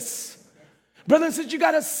this. Brothers and sisters, you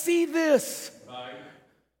got to see this. Right.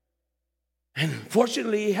 And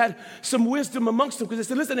fortunately, he had some wisdom amongst them, because he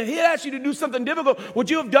said, listen, if he had asked you to do something difficult, would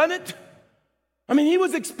you have done it? I mean, he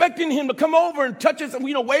was expecting him to come over and touch his,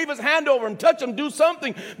 wave his hand over and touch him, do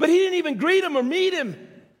something. But he didn't even greet him or meet him.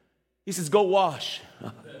 He says, go wash.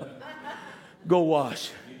 Go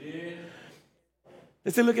wash. They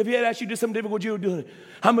said, look, if he had asked you to do something difficult, would you have done it?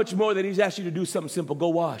 How much more that he's asked you to do something simple? Go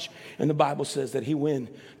wash. And the Bible says that he went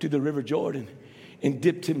to the river Jordan and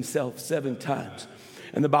dipped himself 7 times.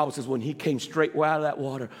 And the Bible says when he came straight out of that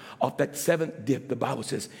water, off that 7th dip, the Bible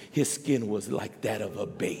says his skin was like that of a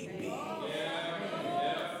baby.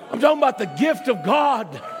 I'm talking about the gift of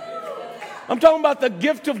God. I'm talking about the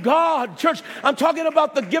gift of God. Church, I'm talking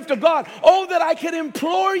about the gift of God. Oh, that I could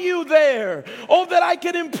implore you there. Oh, that I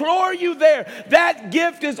could implore you there. That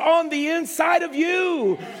gift is on the inside of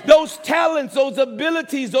you. Those talents, those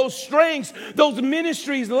abilities, those strengths, those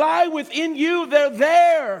ministries lie within you. They're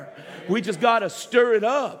there. We just got to stir it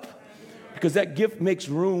up, because that gift makes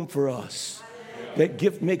room for us. That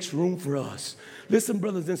gift makes room for us. Listen,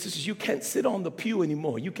 brothers and sisters, you can't sit on the pew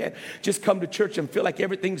anymore. You can't just come to church and feel like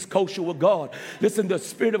everything's kosher with God. Listen, the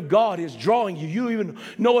Spirit of God is drawing you. You even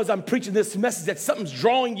know as I'm preaching this message that something's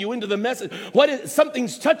drawing you into the message.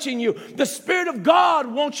 Something's touching you. The Spirit of God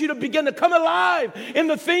wants you to begin to come alive in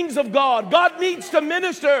the things of God. God needs to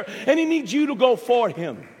minister, and He needs you to go for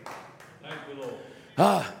Him. Thank you,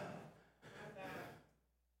 Lord.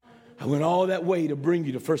 I went all that way to bring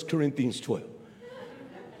you to 1 Corinthians 12.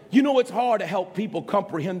 You know, it's hard to help people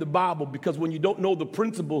comprehend the Bible, because when you don't know the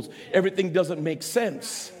principles, everything doesn't make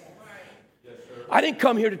sense. I didn't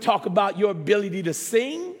come here to talk about your ability to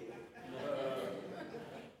sing.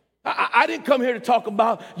 I didn't come here to talk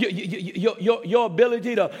about your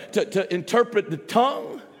ability to interpret the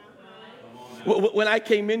tongue. When I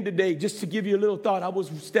came in today, just to give you a little thought, I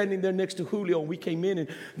was standing there next to Julio, and we came in, and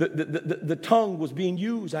the tongue was being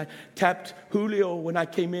used. I tapped Julio when I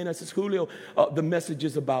came in. I said, Julio, the message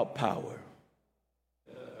is about power.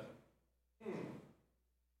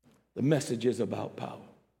 The message is about power.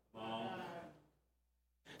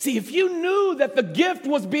 See, if you knew that the gift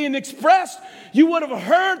was being expressed, you would have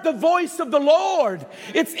heard the voice of the Lord.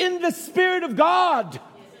 It's in the Spirit of God.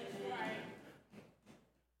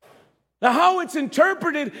 Now, how it's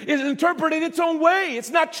interpreted is interpreted its own way.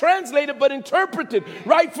 It's not translated, but interpreted,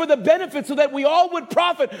 right, for the benefit, so that we all would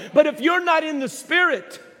profit. But if you're not in the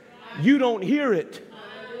Spirit, you don't hear it.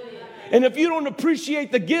 And if you don't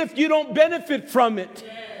appreciate the gift, you don't benefit from it.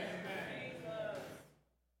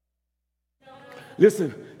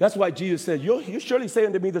 Listen, that's why Jesus said, you surely say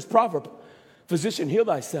unto me this proverb, physician, heal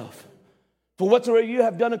thyself. For whatsoever you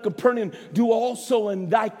have done in Capernaum, do also in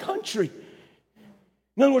thy country.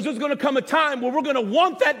 In other words, there's going to come a time where we're going to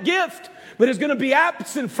want that gift, but it's going to be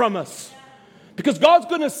absent from us. Because God's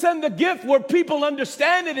going to send the gift where people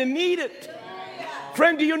understand it and need it.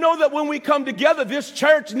 Friend, do you know that when we come together, this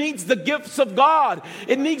church needs the gifts of God.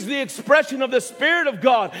 It needs the expression of the Spirit of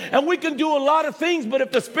God. And we can do a lot of things, but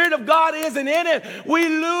if the Spirit of God isn't in it, we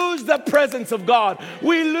lose the presence of God.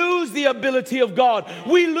 We lose the ability of God.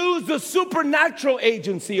 We lose the supernatural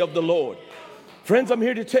agency of the Lord. Friends, I'm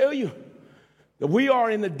here to tell you that we are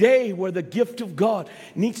in a day where the gift of God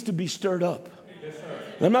needs to be stirred up. Yes, sir.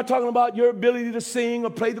 And I'm not talking about your ability to sing or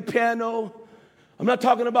play the piano. I'm not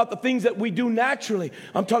talking about the things that we do naturally.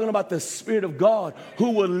 I'm talking about the Spirit of God who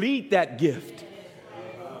will lead that gift.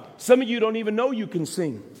 Some of you don't even know you can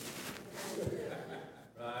sing.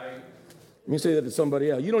 Let me say that to somebody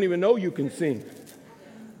else. You don't even know you can sing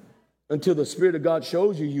until the Spirit of God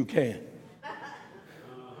shows you you can.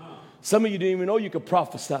 Some of you didn't even know you could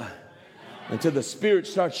prophesy until the Spirit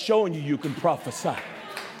starts showing you can prophesy.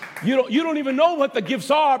 You don't even know what the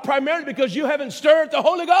gifts are, primarily because you haven't stirred the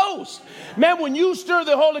Holy Ghost. Man, when you stir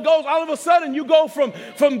the Holy Ghost, all of a sudden you go from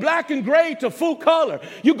black and gray to full color.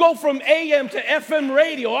 You go from AM to FM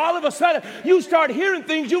radio. All of a sudden you start hearing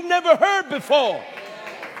things you've never heard before.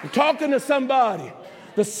 I'm talking to somebody.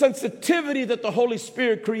 The sensitivity that the Holy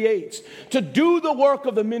Spirit creates to do the work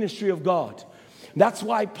of the ministry of God. That's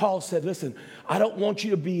why Paul said, listen, I don't want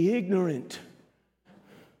you to be ignorant.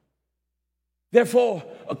 Therefore,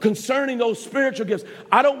 concerning those spiritual gifts,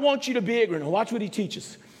 I don't want you to be ignorant. Watch what he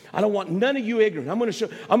teaches. I don't want none of you ignorant. I'm going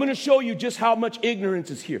to show you just how much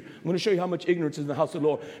ignorance is here. I'm going to show you how much ignorance is in the house of the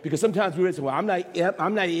Lord. Because sometimes we say, well, I'm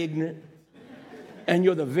not ignorant. And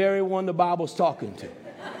you're the very one the Bible's talking to.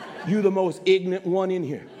 You're the most ignorant one in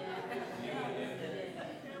here.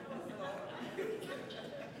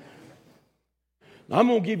 I'm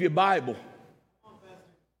going to give you a Bible.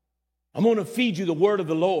 I'm going to feed you the word of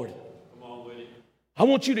the Lord. I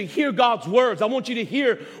want you to hear God's words. I want you to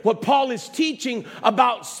hear what Paul is teaching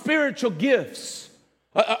about spiritual gifts.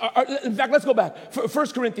 In fact, let's go back. 1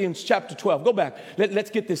 Corinthians chapter 12. Go back. Let's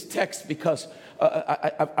get this text because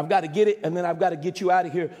I've got to get it, and then I've got to get you out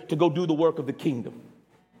of here to go do the work of the kingdom.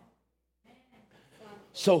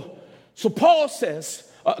 So Paul says,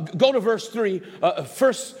 go to verse 3,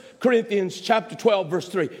 1 Corinthians chapter 12, verse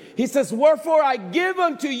 3. He says, wherefore I give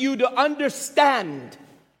unto you to understand.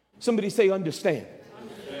 Somebody say understand.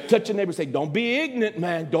 Touch your neighbor and say, don't be ignorant,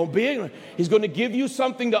 man. Don't be ignorant. He's going to give you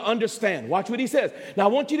something to understand. Watch what he says. Now, I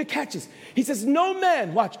want you to catch this. He says, no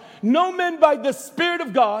man, watch, no man by the Spirit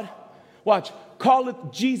of God, watch, calleth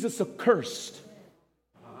Jesus accursed.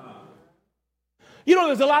 You know,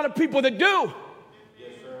 there's a lot of people that do. Yes,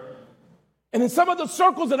 sir. And in some of the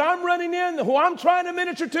circles that I'm running in, who I'm trying to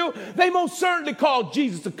minister to, they most certainly call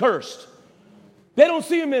Jesus accursed. They don't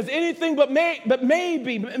see him as anything but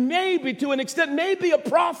maybe to an extent, maybe a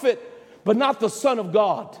prophet, but not the Son of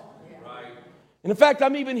God. Right. And in fact,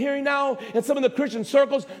 I'm even hearing now in some of the Christian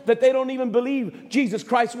circles that they don't even believe Jesus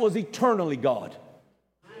Christ was eternally God.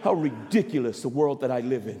 How ridiculous the world that I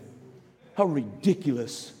live in. How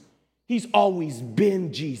ridiculous. He's always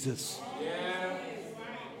been Jesus. Yeah.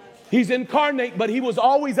 He's incarnate, but he was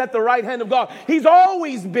always at the right hand of God. He's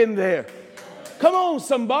always been there. Come on,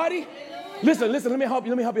 somebody. Listen, let me help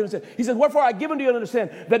you understand. He says, wherefore I give unto you to understand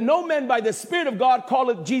that no man by the Spirit of God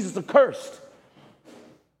calleth Jesus accursed.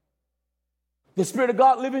 The Spirit of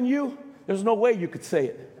God live in you, there's no way you could say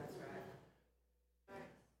it.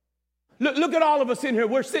 Look at all of us in here.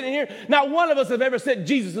 We're sitting here. Not one of us have ever said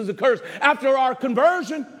Jesus is accursed after our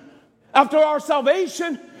conversion, after our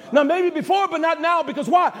salvation. Now, maybe before, but not now. Because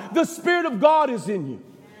why? The Spirit of God is in you.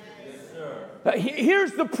 Yes, sir.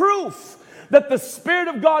 Here's the proof that the Spirit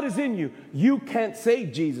of God is in you. You can't say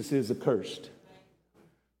Jesus is accursed.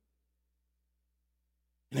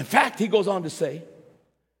 And in fact, he goes on to say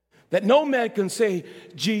that no man can say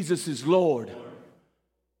Jesus is Lord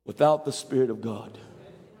without the Spirit of God.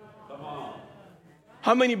 Come on.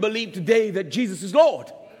 How many believe today that Jesus is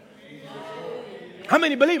Lord? How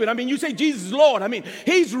many believe it? I mean, you say Jesus is Lord. I mean,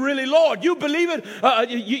 he's really Lord. You believe it,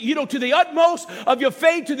 to the utmost of your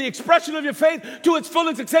faith, to the expression of your faith, to its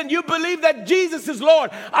fullest extent. You believe that Jesus is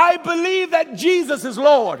Lord. I believe that Jesus is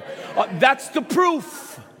Lord. That's the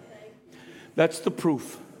proof. That's the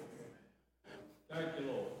proof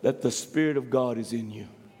that the Spirit of God is in you.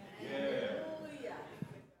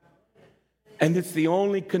 And it's the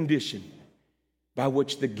only condition by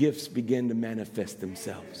which the gifts begin to manifest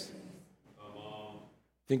themselves.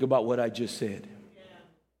 Think about what I just said.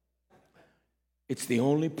 It's the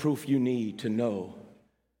only proof you need to know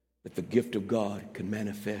that the gift of God can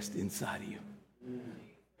manifest inside of you.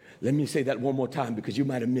 Let me say that one more time because you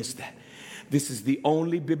might have missed that. This is the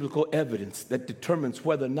only biblical evidence that determines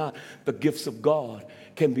whether or not the gifts of God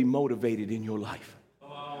can be motivated in your life.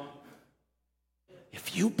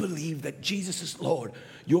 If you believe that Jesus is Lord,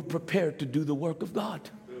 you're prepared to do the work of God.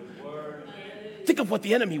 Think of what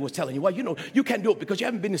the enemy was telling you. Well, you can't do it because you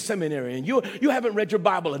haven't been to seminary and you haven't read your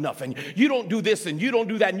Bible enough and you don't do this and you don't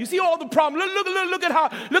do that. And you see all the problems. Look at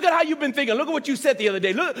how you've been thinking. Look at what you said the other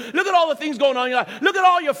day. Look at all the things going on in your life. Look at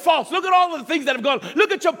all your faults. Look at all the things that have gone.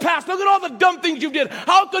 Look at your past. Look at all the dumb things you did.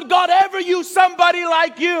 How could God ever use somebody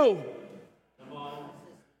like you?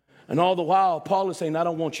 And all the while, Paul is saying, I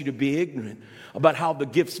don't want you to be ignorant about how the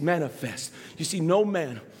gifts manifest. You see, no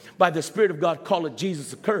man by the Spirit of God calleth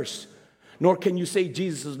Jesus accursed. Nor can you say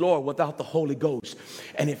Jesus is Lord without the Holy Ghost.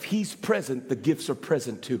 And if he's present, the gifts are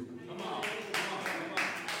present too.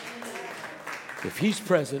 If he's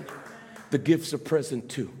present, the gifts are present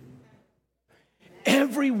too.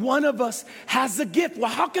 Every one of us has a gift. Well,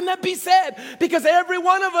 how can that be said? Because every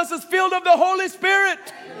one of us is filled of the Holy Spirit.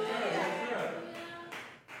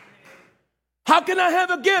 How can I have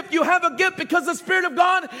a gift? You have a gift because the Spirit of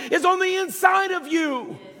God is on the inside of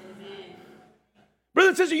you. Brother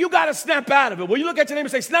and sister, you got to snap out of it. Well, you look at your neighbor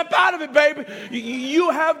and say, snap out of it, baby. You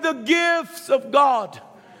have the gifts of God.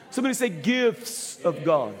 Somebody say gifts of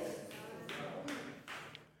God.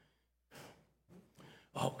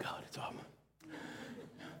 Oh, God, it's awful.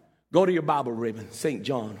 Go to your Bible, Raven. St.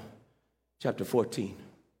 John, chapter 14.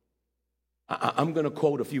 I'm going to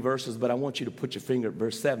quote a few verses, but I want you to put your finger at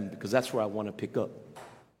verse 7 because that's where I want to pick up.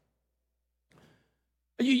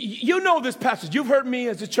 You know this passage. You've heard me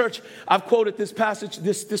as a church. I've quoted this passage,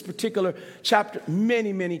 this particular chapter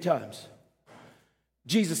many, many times.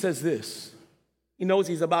 Jesus says this. He knows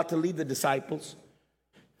he's about to lead the disciples.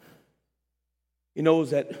 He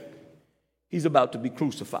knows that he's about to be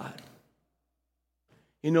crucified.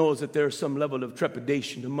 He knows that there's some level of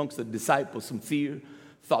trepidation amongst the disciples, some fear,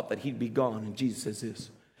 thought that he'd be gone. And Jesus says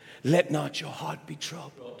this, let not your heart be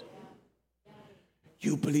troubled.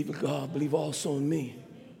 You believe in God, believe also in me.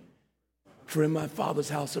 For in my Father's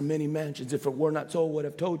house are many mansions. If it were not so, I would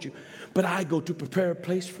have told you. But I go to prepare a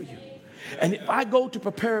place for you. And if I go to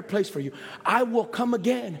prepare a place for you, I will come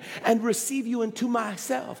again and receive you into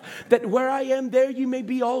myself, that where I am, there you may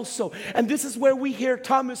be also. And this is where we hear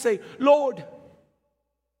Thomas say, Lord.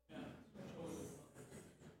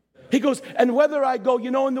 He goes, and whether I go,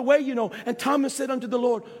 in the way, And Thomas said unto the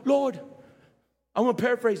Lord, Lord, I'm going to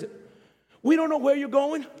paraphrase it. We don't know where you're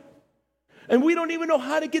going, and we don't even know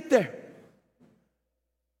how to get there.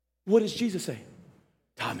 What does Jesus say?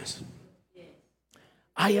 Thomas,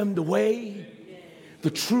 I am the way,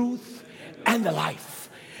 the truth, and the life.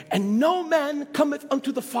 And no man cometh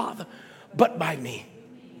unto the Father but by me.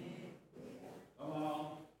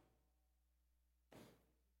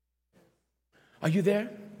 Are you there?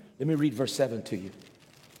 Let me read verse 7 to you.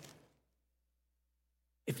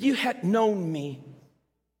 If you had known me,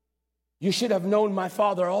 you should have known my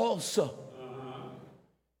Father also.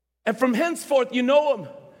 And from henceforth you know him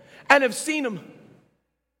and have seen him.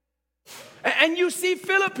 And you see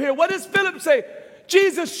Philip here. What does Philip say?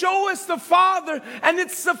 Jesus, show us the Father, and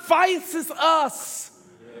it suffices us.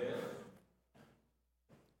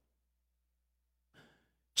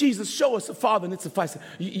 Jesus, show us the Father, and it suffices.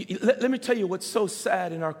 Let me tell you what's so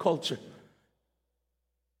sad in our culture.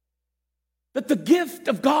 That the gift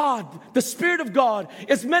of God, the Spirit of God,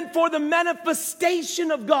 is meant for the manifestation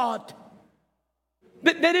of God.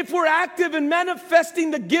 That if we're active in manifesting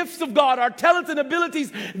the gifts of God, our talents and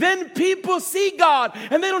abilities, then people see God.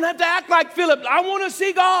 And they don't have to act like Philip. I want to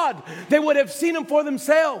see God. They would have seen him for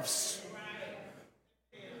themselves.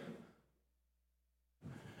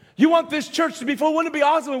 You want this church to be full? Wouldn't it be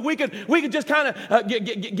awesome if we could just kind of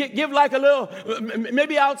give like a little,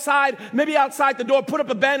 maybe outside the door, put up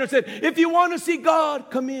a banner and say, if you want to see God,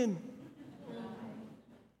 come in.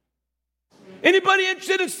 Anybody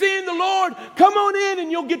interested in seeing the Lord, come on in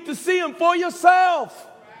and you'll get to see him for yourself.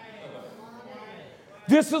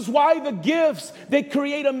 This is why the gifts, they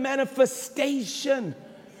create a manifestation.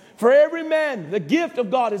 For every man, the gift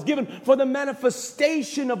of God is given for the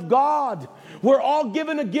manifestation of God. We're all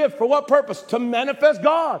given a gift. For what purpose? To manifest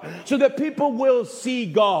God, so that people will see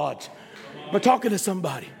God. Am I talking to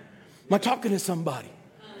somebody? Am I talking to somebody?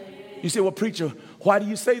 You say, well, preacher, why do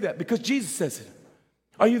you say that? Because Jesus says it.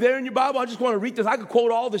 Are you there in your Bible? I just want to read this. I could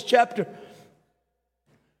quote all this chapter.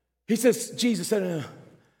 He says, Jesus said,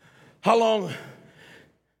 how long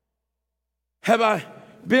have I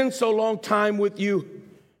been so long time with you?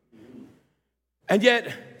 And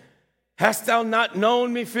yet hast thou not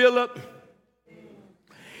known me, Philip?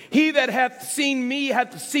 He that hath seen me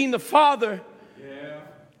hath seen the Father. Yeah.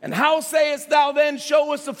 And how sayest thou then,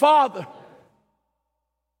 show us the Father?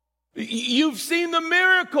 You've seen the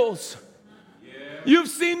miracles. You've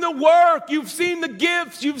seen the work, you've seen the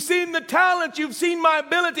gifts, you've seen the talent, you've seen my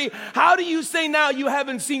ability. How do you say now you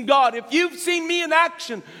haven't seen God? If you've seen me in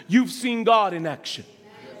action, you've seen God in action.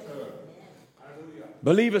 Yes,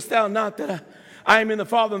 believest thou not that I am in the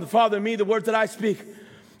Father, and the Father in me? The words that I speak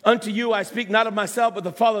unto you, I speak not of myself, but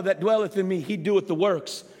the Father that dwelleth in me, he doeth the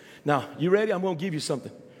works. Now, you ready? I'm going to give you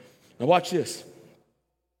something. Now watch this.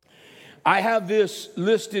 I have this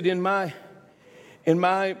listed in my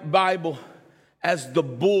Bible as the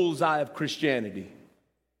bullseye of Christianity.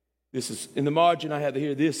 This is in the margin I have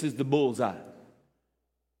here. This is the bullseye.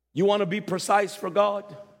 You want to be precise for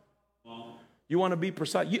God? You want to be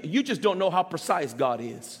precise? You just don't know how precise God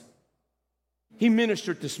is. He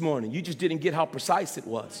ministered this morning. You just didn't get how precise it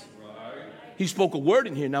was. He spoke a word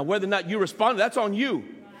in here. Now, whether or not you responded, that's on you.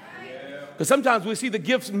 Because sometimes we see the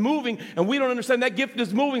gifts moving and we don't understand that gift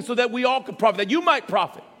is moving so that we all could profit, that you might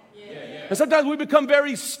profit. And sometimes we become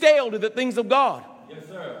very stale to the things of God. Yes,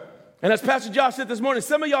 sir. And as Pastor Josh said this morning,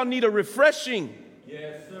 some of y'all need a refreshing.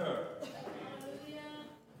 Yes, sir.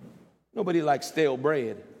 Nobody likes stale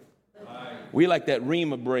bread. Right. We like that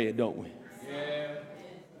ream of bread, don't we? Yeah.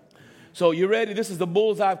 So you ready? This is the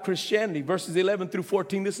bullseye of Christianity. Verses 11 through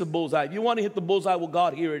 14, this is the bullseye. If you want to hit the bullseye with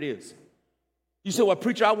God, here it is. You say, well,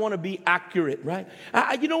 preacher, I want to be accurate, right?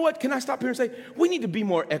 You know what? Can I stop here and say, we need to be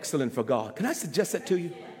more excellent for God. Can I suggest that to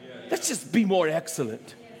you? Let's just be more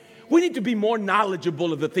excellent. We need to be more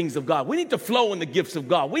knowledgeable of the things of God. We need to flow in the gifts of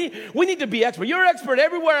God. We need to be expert. You're expert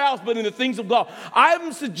everywhere else but in the things of God.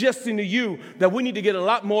 I'm suggesting to you that we need to get a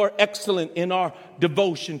lot more excellent in our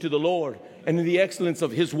devotion to the Lord and in the excellence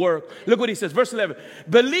of his work. Look what he says, verse 11.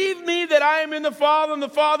 Believe me that I am in the Father and the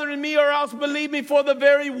Father in me, or else believe me for the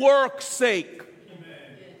very work's sake. Amen.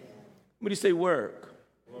 What do you say, work?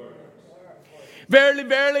 Work. Verily,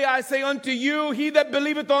 verily, I say unto you, he that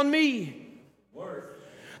believeth on me,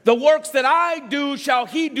 the works that I do shall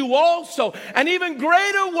he do also, and even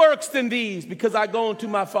greater works than these, because I go unto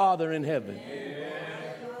my Father in heaven. Amen.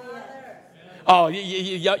 Oh,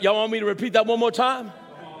 y'all want me to repeat that one more time?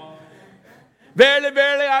 Verily,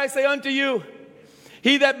 verily, I say unto you,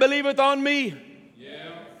 he that believeth on me. Yeah.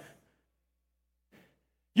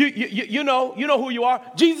 You know who you are.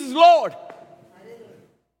 Jesus is Lord.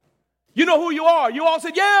 You know who you are. You all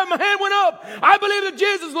said, yeah, my hand went up. I believe that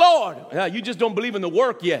Jesus is Lord. Yeah, you just don't believe in the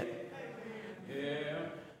work yet. Yeah.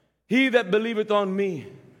 He that believeth on me,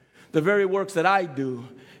 the very works that I do,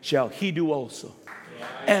 shall he do also.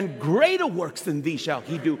 Right. And greater works than these shall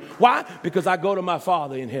he do. Why? Because I go to my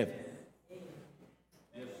Father in heaven.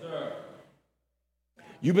 Yes, sir.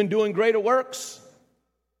 You've been doing greater works?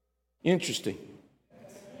 Interesting.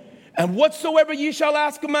 And whatsoever ye shall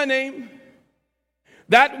ask of my name,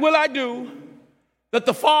 that will I do, that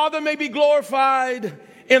the Father may be glorified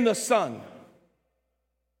in the Son.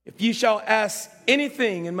 If ye shall ask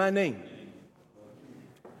anything in my name.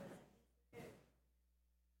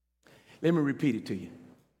 Let me repeat it to you.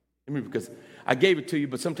 Because I gave it to you,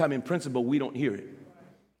 but sometime in principle we don't hear it.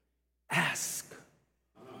 Ask,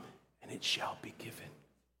 and it shall be given.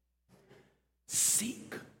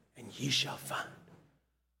 Seek, and ye shall find.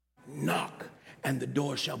 Knock, and the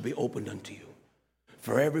door shall be opened unto you.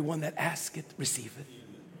 For everyone that asketh, receiveth.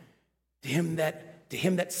 To him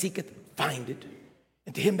that seeketh, findeth.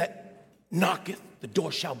 And to him that knocketh, the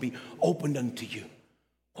door shall be opened unto you.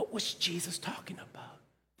 What was Jesus talking about?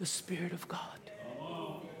 The Spirit of God.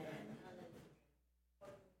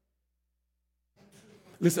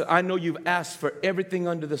 Listen, I know you've asked for everything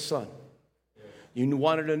under the sun. You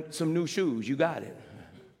wanted some new shoes. You got it.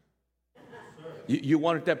 You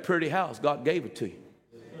wanted that pretty house. God gave it to you.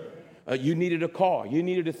 You needed a car. You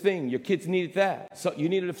needed a thing. Your kids needed that. So you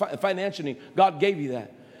needed a financial need. God gave you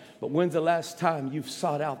that. But when's the last time you've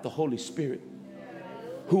sought out the Holy Spirit,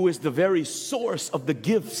 who is the very source of the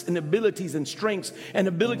gifts and abilities and strengths and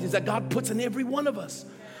abilities that God puts in every one of us?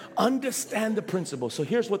 Understand the principle. So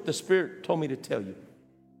here's what the Spirit told me to tell you.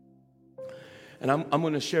 And I'm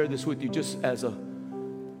going to share this with you just as a...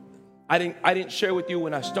 I didn't share with you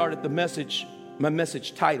when I started the message, my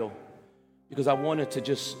message title, because I wanted to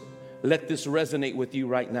just let this resonate with you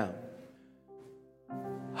right now.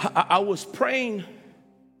 I was praying.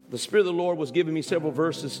 The Spirit of the Lord was giving me several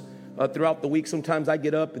verses throughout the week. Sometimes I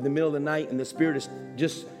get up in the middle of the night and the Spirit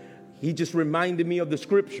is He just reminded me of the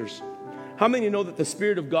Scriptures. How many know that the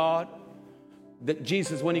Spirit of God, that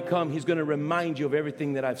Jesus, when He comes, He's going to remind you of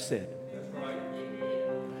everything that I've said. That's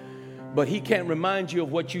right. But He can't remind you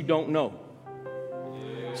of what you don't know.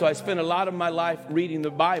 So I spent a lot of my life reading the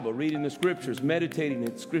Bible, reading the Scriptures, meditating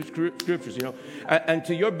in Scriptures, you know. And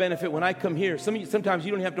to your benefit, when I come here, sometimes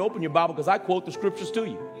you don't have to open your Bible because I quote the Scriptures to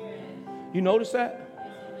you. You notice that?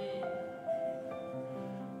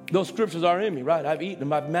 Those Scriptures are in me, right? I've eaten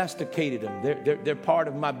them. I've masticated them. They're part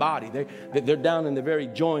of my body. They're down in the very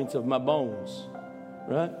joints of my bones,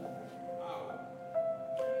 right?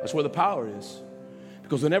 That's where the power is.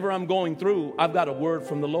 Because whenever I'm going through, I've got a word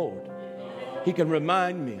from the Lord. He can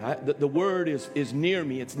remind me. The word is near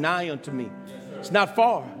me. It's nigh unto me. It's not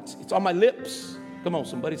far. It's on my lips. Come on,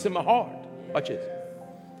 somebody. It's in my heart. Watch it.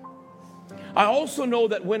 I also know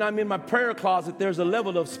that when I'm in my prayer closet, there's a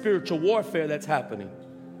level of spiritual warfare that's happening.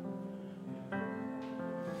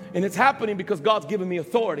 And it's happening because God's given me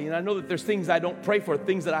authority. And I know that there's things I don't pray for,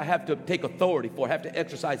 things that I have to take authority for, have to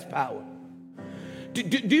exercise power.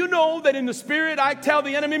 Do you know that in the Spirit I tell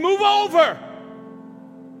the enemy, move over?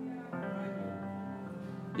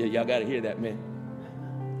 Yeah, y'all got to hear that, man.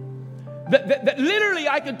 That literally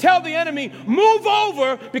I can tell the enemy, move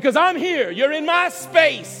over because I'm here. You're in my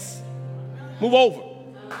space. Move over.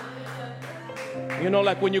 You know,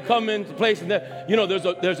 like when you come into a place and there, you know,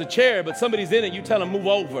 there's a chair, but somebody's in it. You tell them, move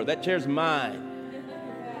over. That chair's mine.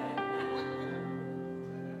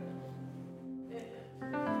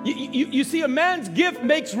 You see, a man's gift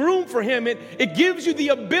makes room for him. It gives you the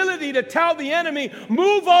ability to tell the enemy,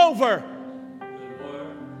 move over.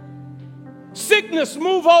 Sickness,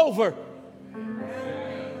 move over.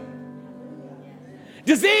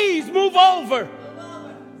 Disease, move over.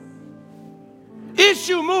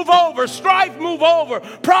 Issue, move over. Strife, move over.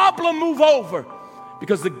 Problem, move over.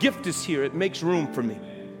 Because the gift is here. It makes room for me.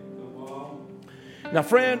 Now,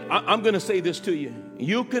 friend, I'm going to say this to you.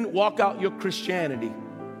 You can walk out your Christianity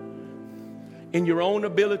in your own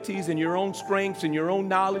abilities, in your own strengths, in your own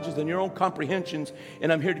knowledges, and your own comprehensions.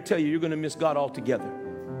 And I'm here to tell you, you're going to miss God altogether.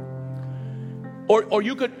 Or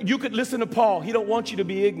you could listen to Paul. He don't want you to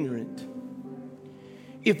be ignorant.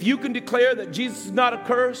 If you can declare that Jesus is not a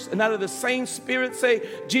curse, and out of the same spirit say,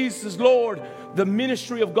 Jesus is Lord, the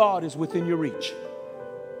ministry of God is within your reach.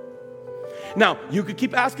 Now, you could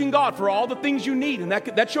keep asking God for all the things you need, and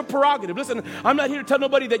that's your prerogative. Listen, I'm not here to tell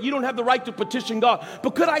nobody that you don't have the right to petition God,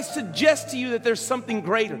 but could I suggest to you that there's something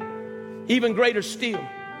greater, even greater still,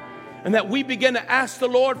 and that we begin to ask the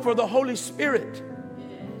Lord for the Holy Spirit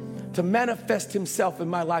to manifest himself in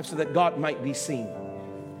my life so that God might be seen.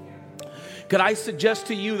 Could I suggest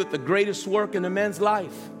to you that the greatest work in a man's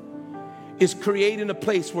life is creating a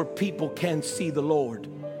place where people can see the Lord?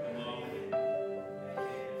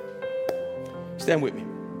 Stand with me.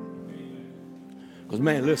 Because,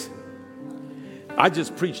 man, listen, I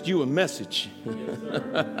just preached you a message.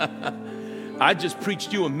 I just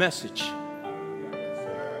preached you a message.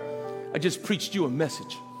 I just preached you a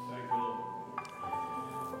message.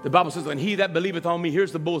 The Bible says, and he that believeth on me,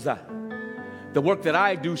 here's the bullseye. The work that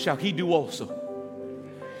I do shall he do also.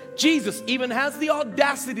 Jesus even has the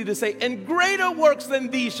audacity to say, and greater works than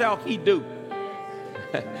these shall he do.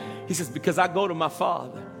 He says, because I go to my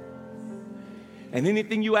Father. And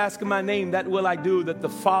anything you ask in my name, that will I do, that the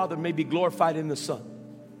Father may be glorified in the Son.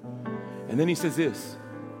 And then he says this,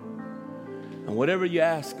 and whatever you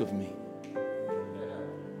ask of me,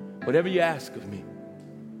 whatever you ask of me,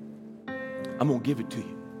 I'm going to give it to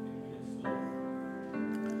you.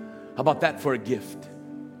 How about that for a gift?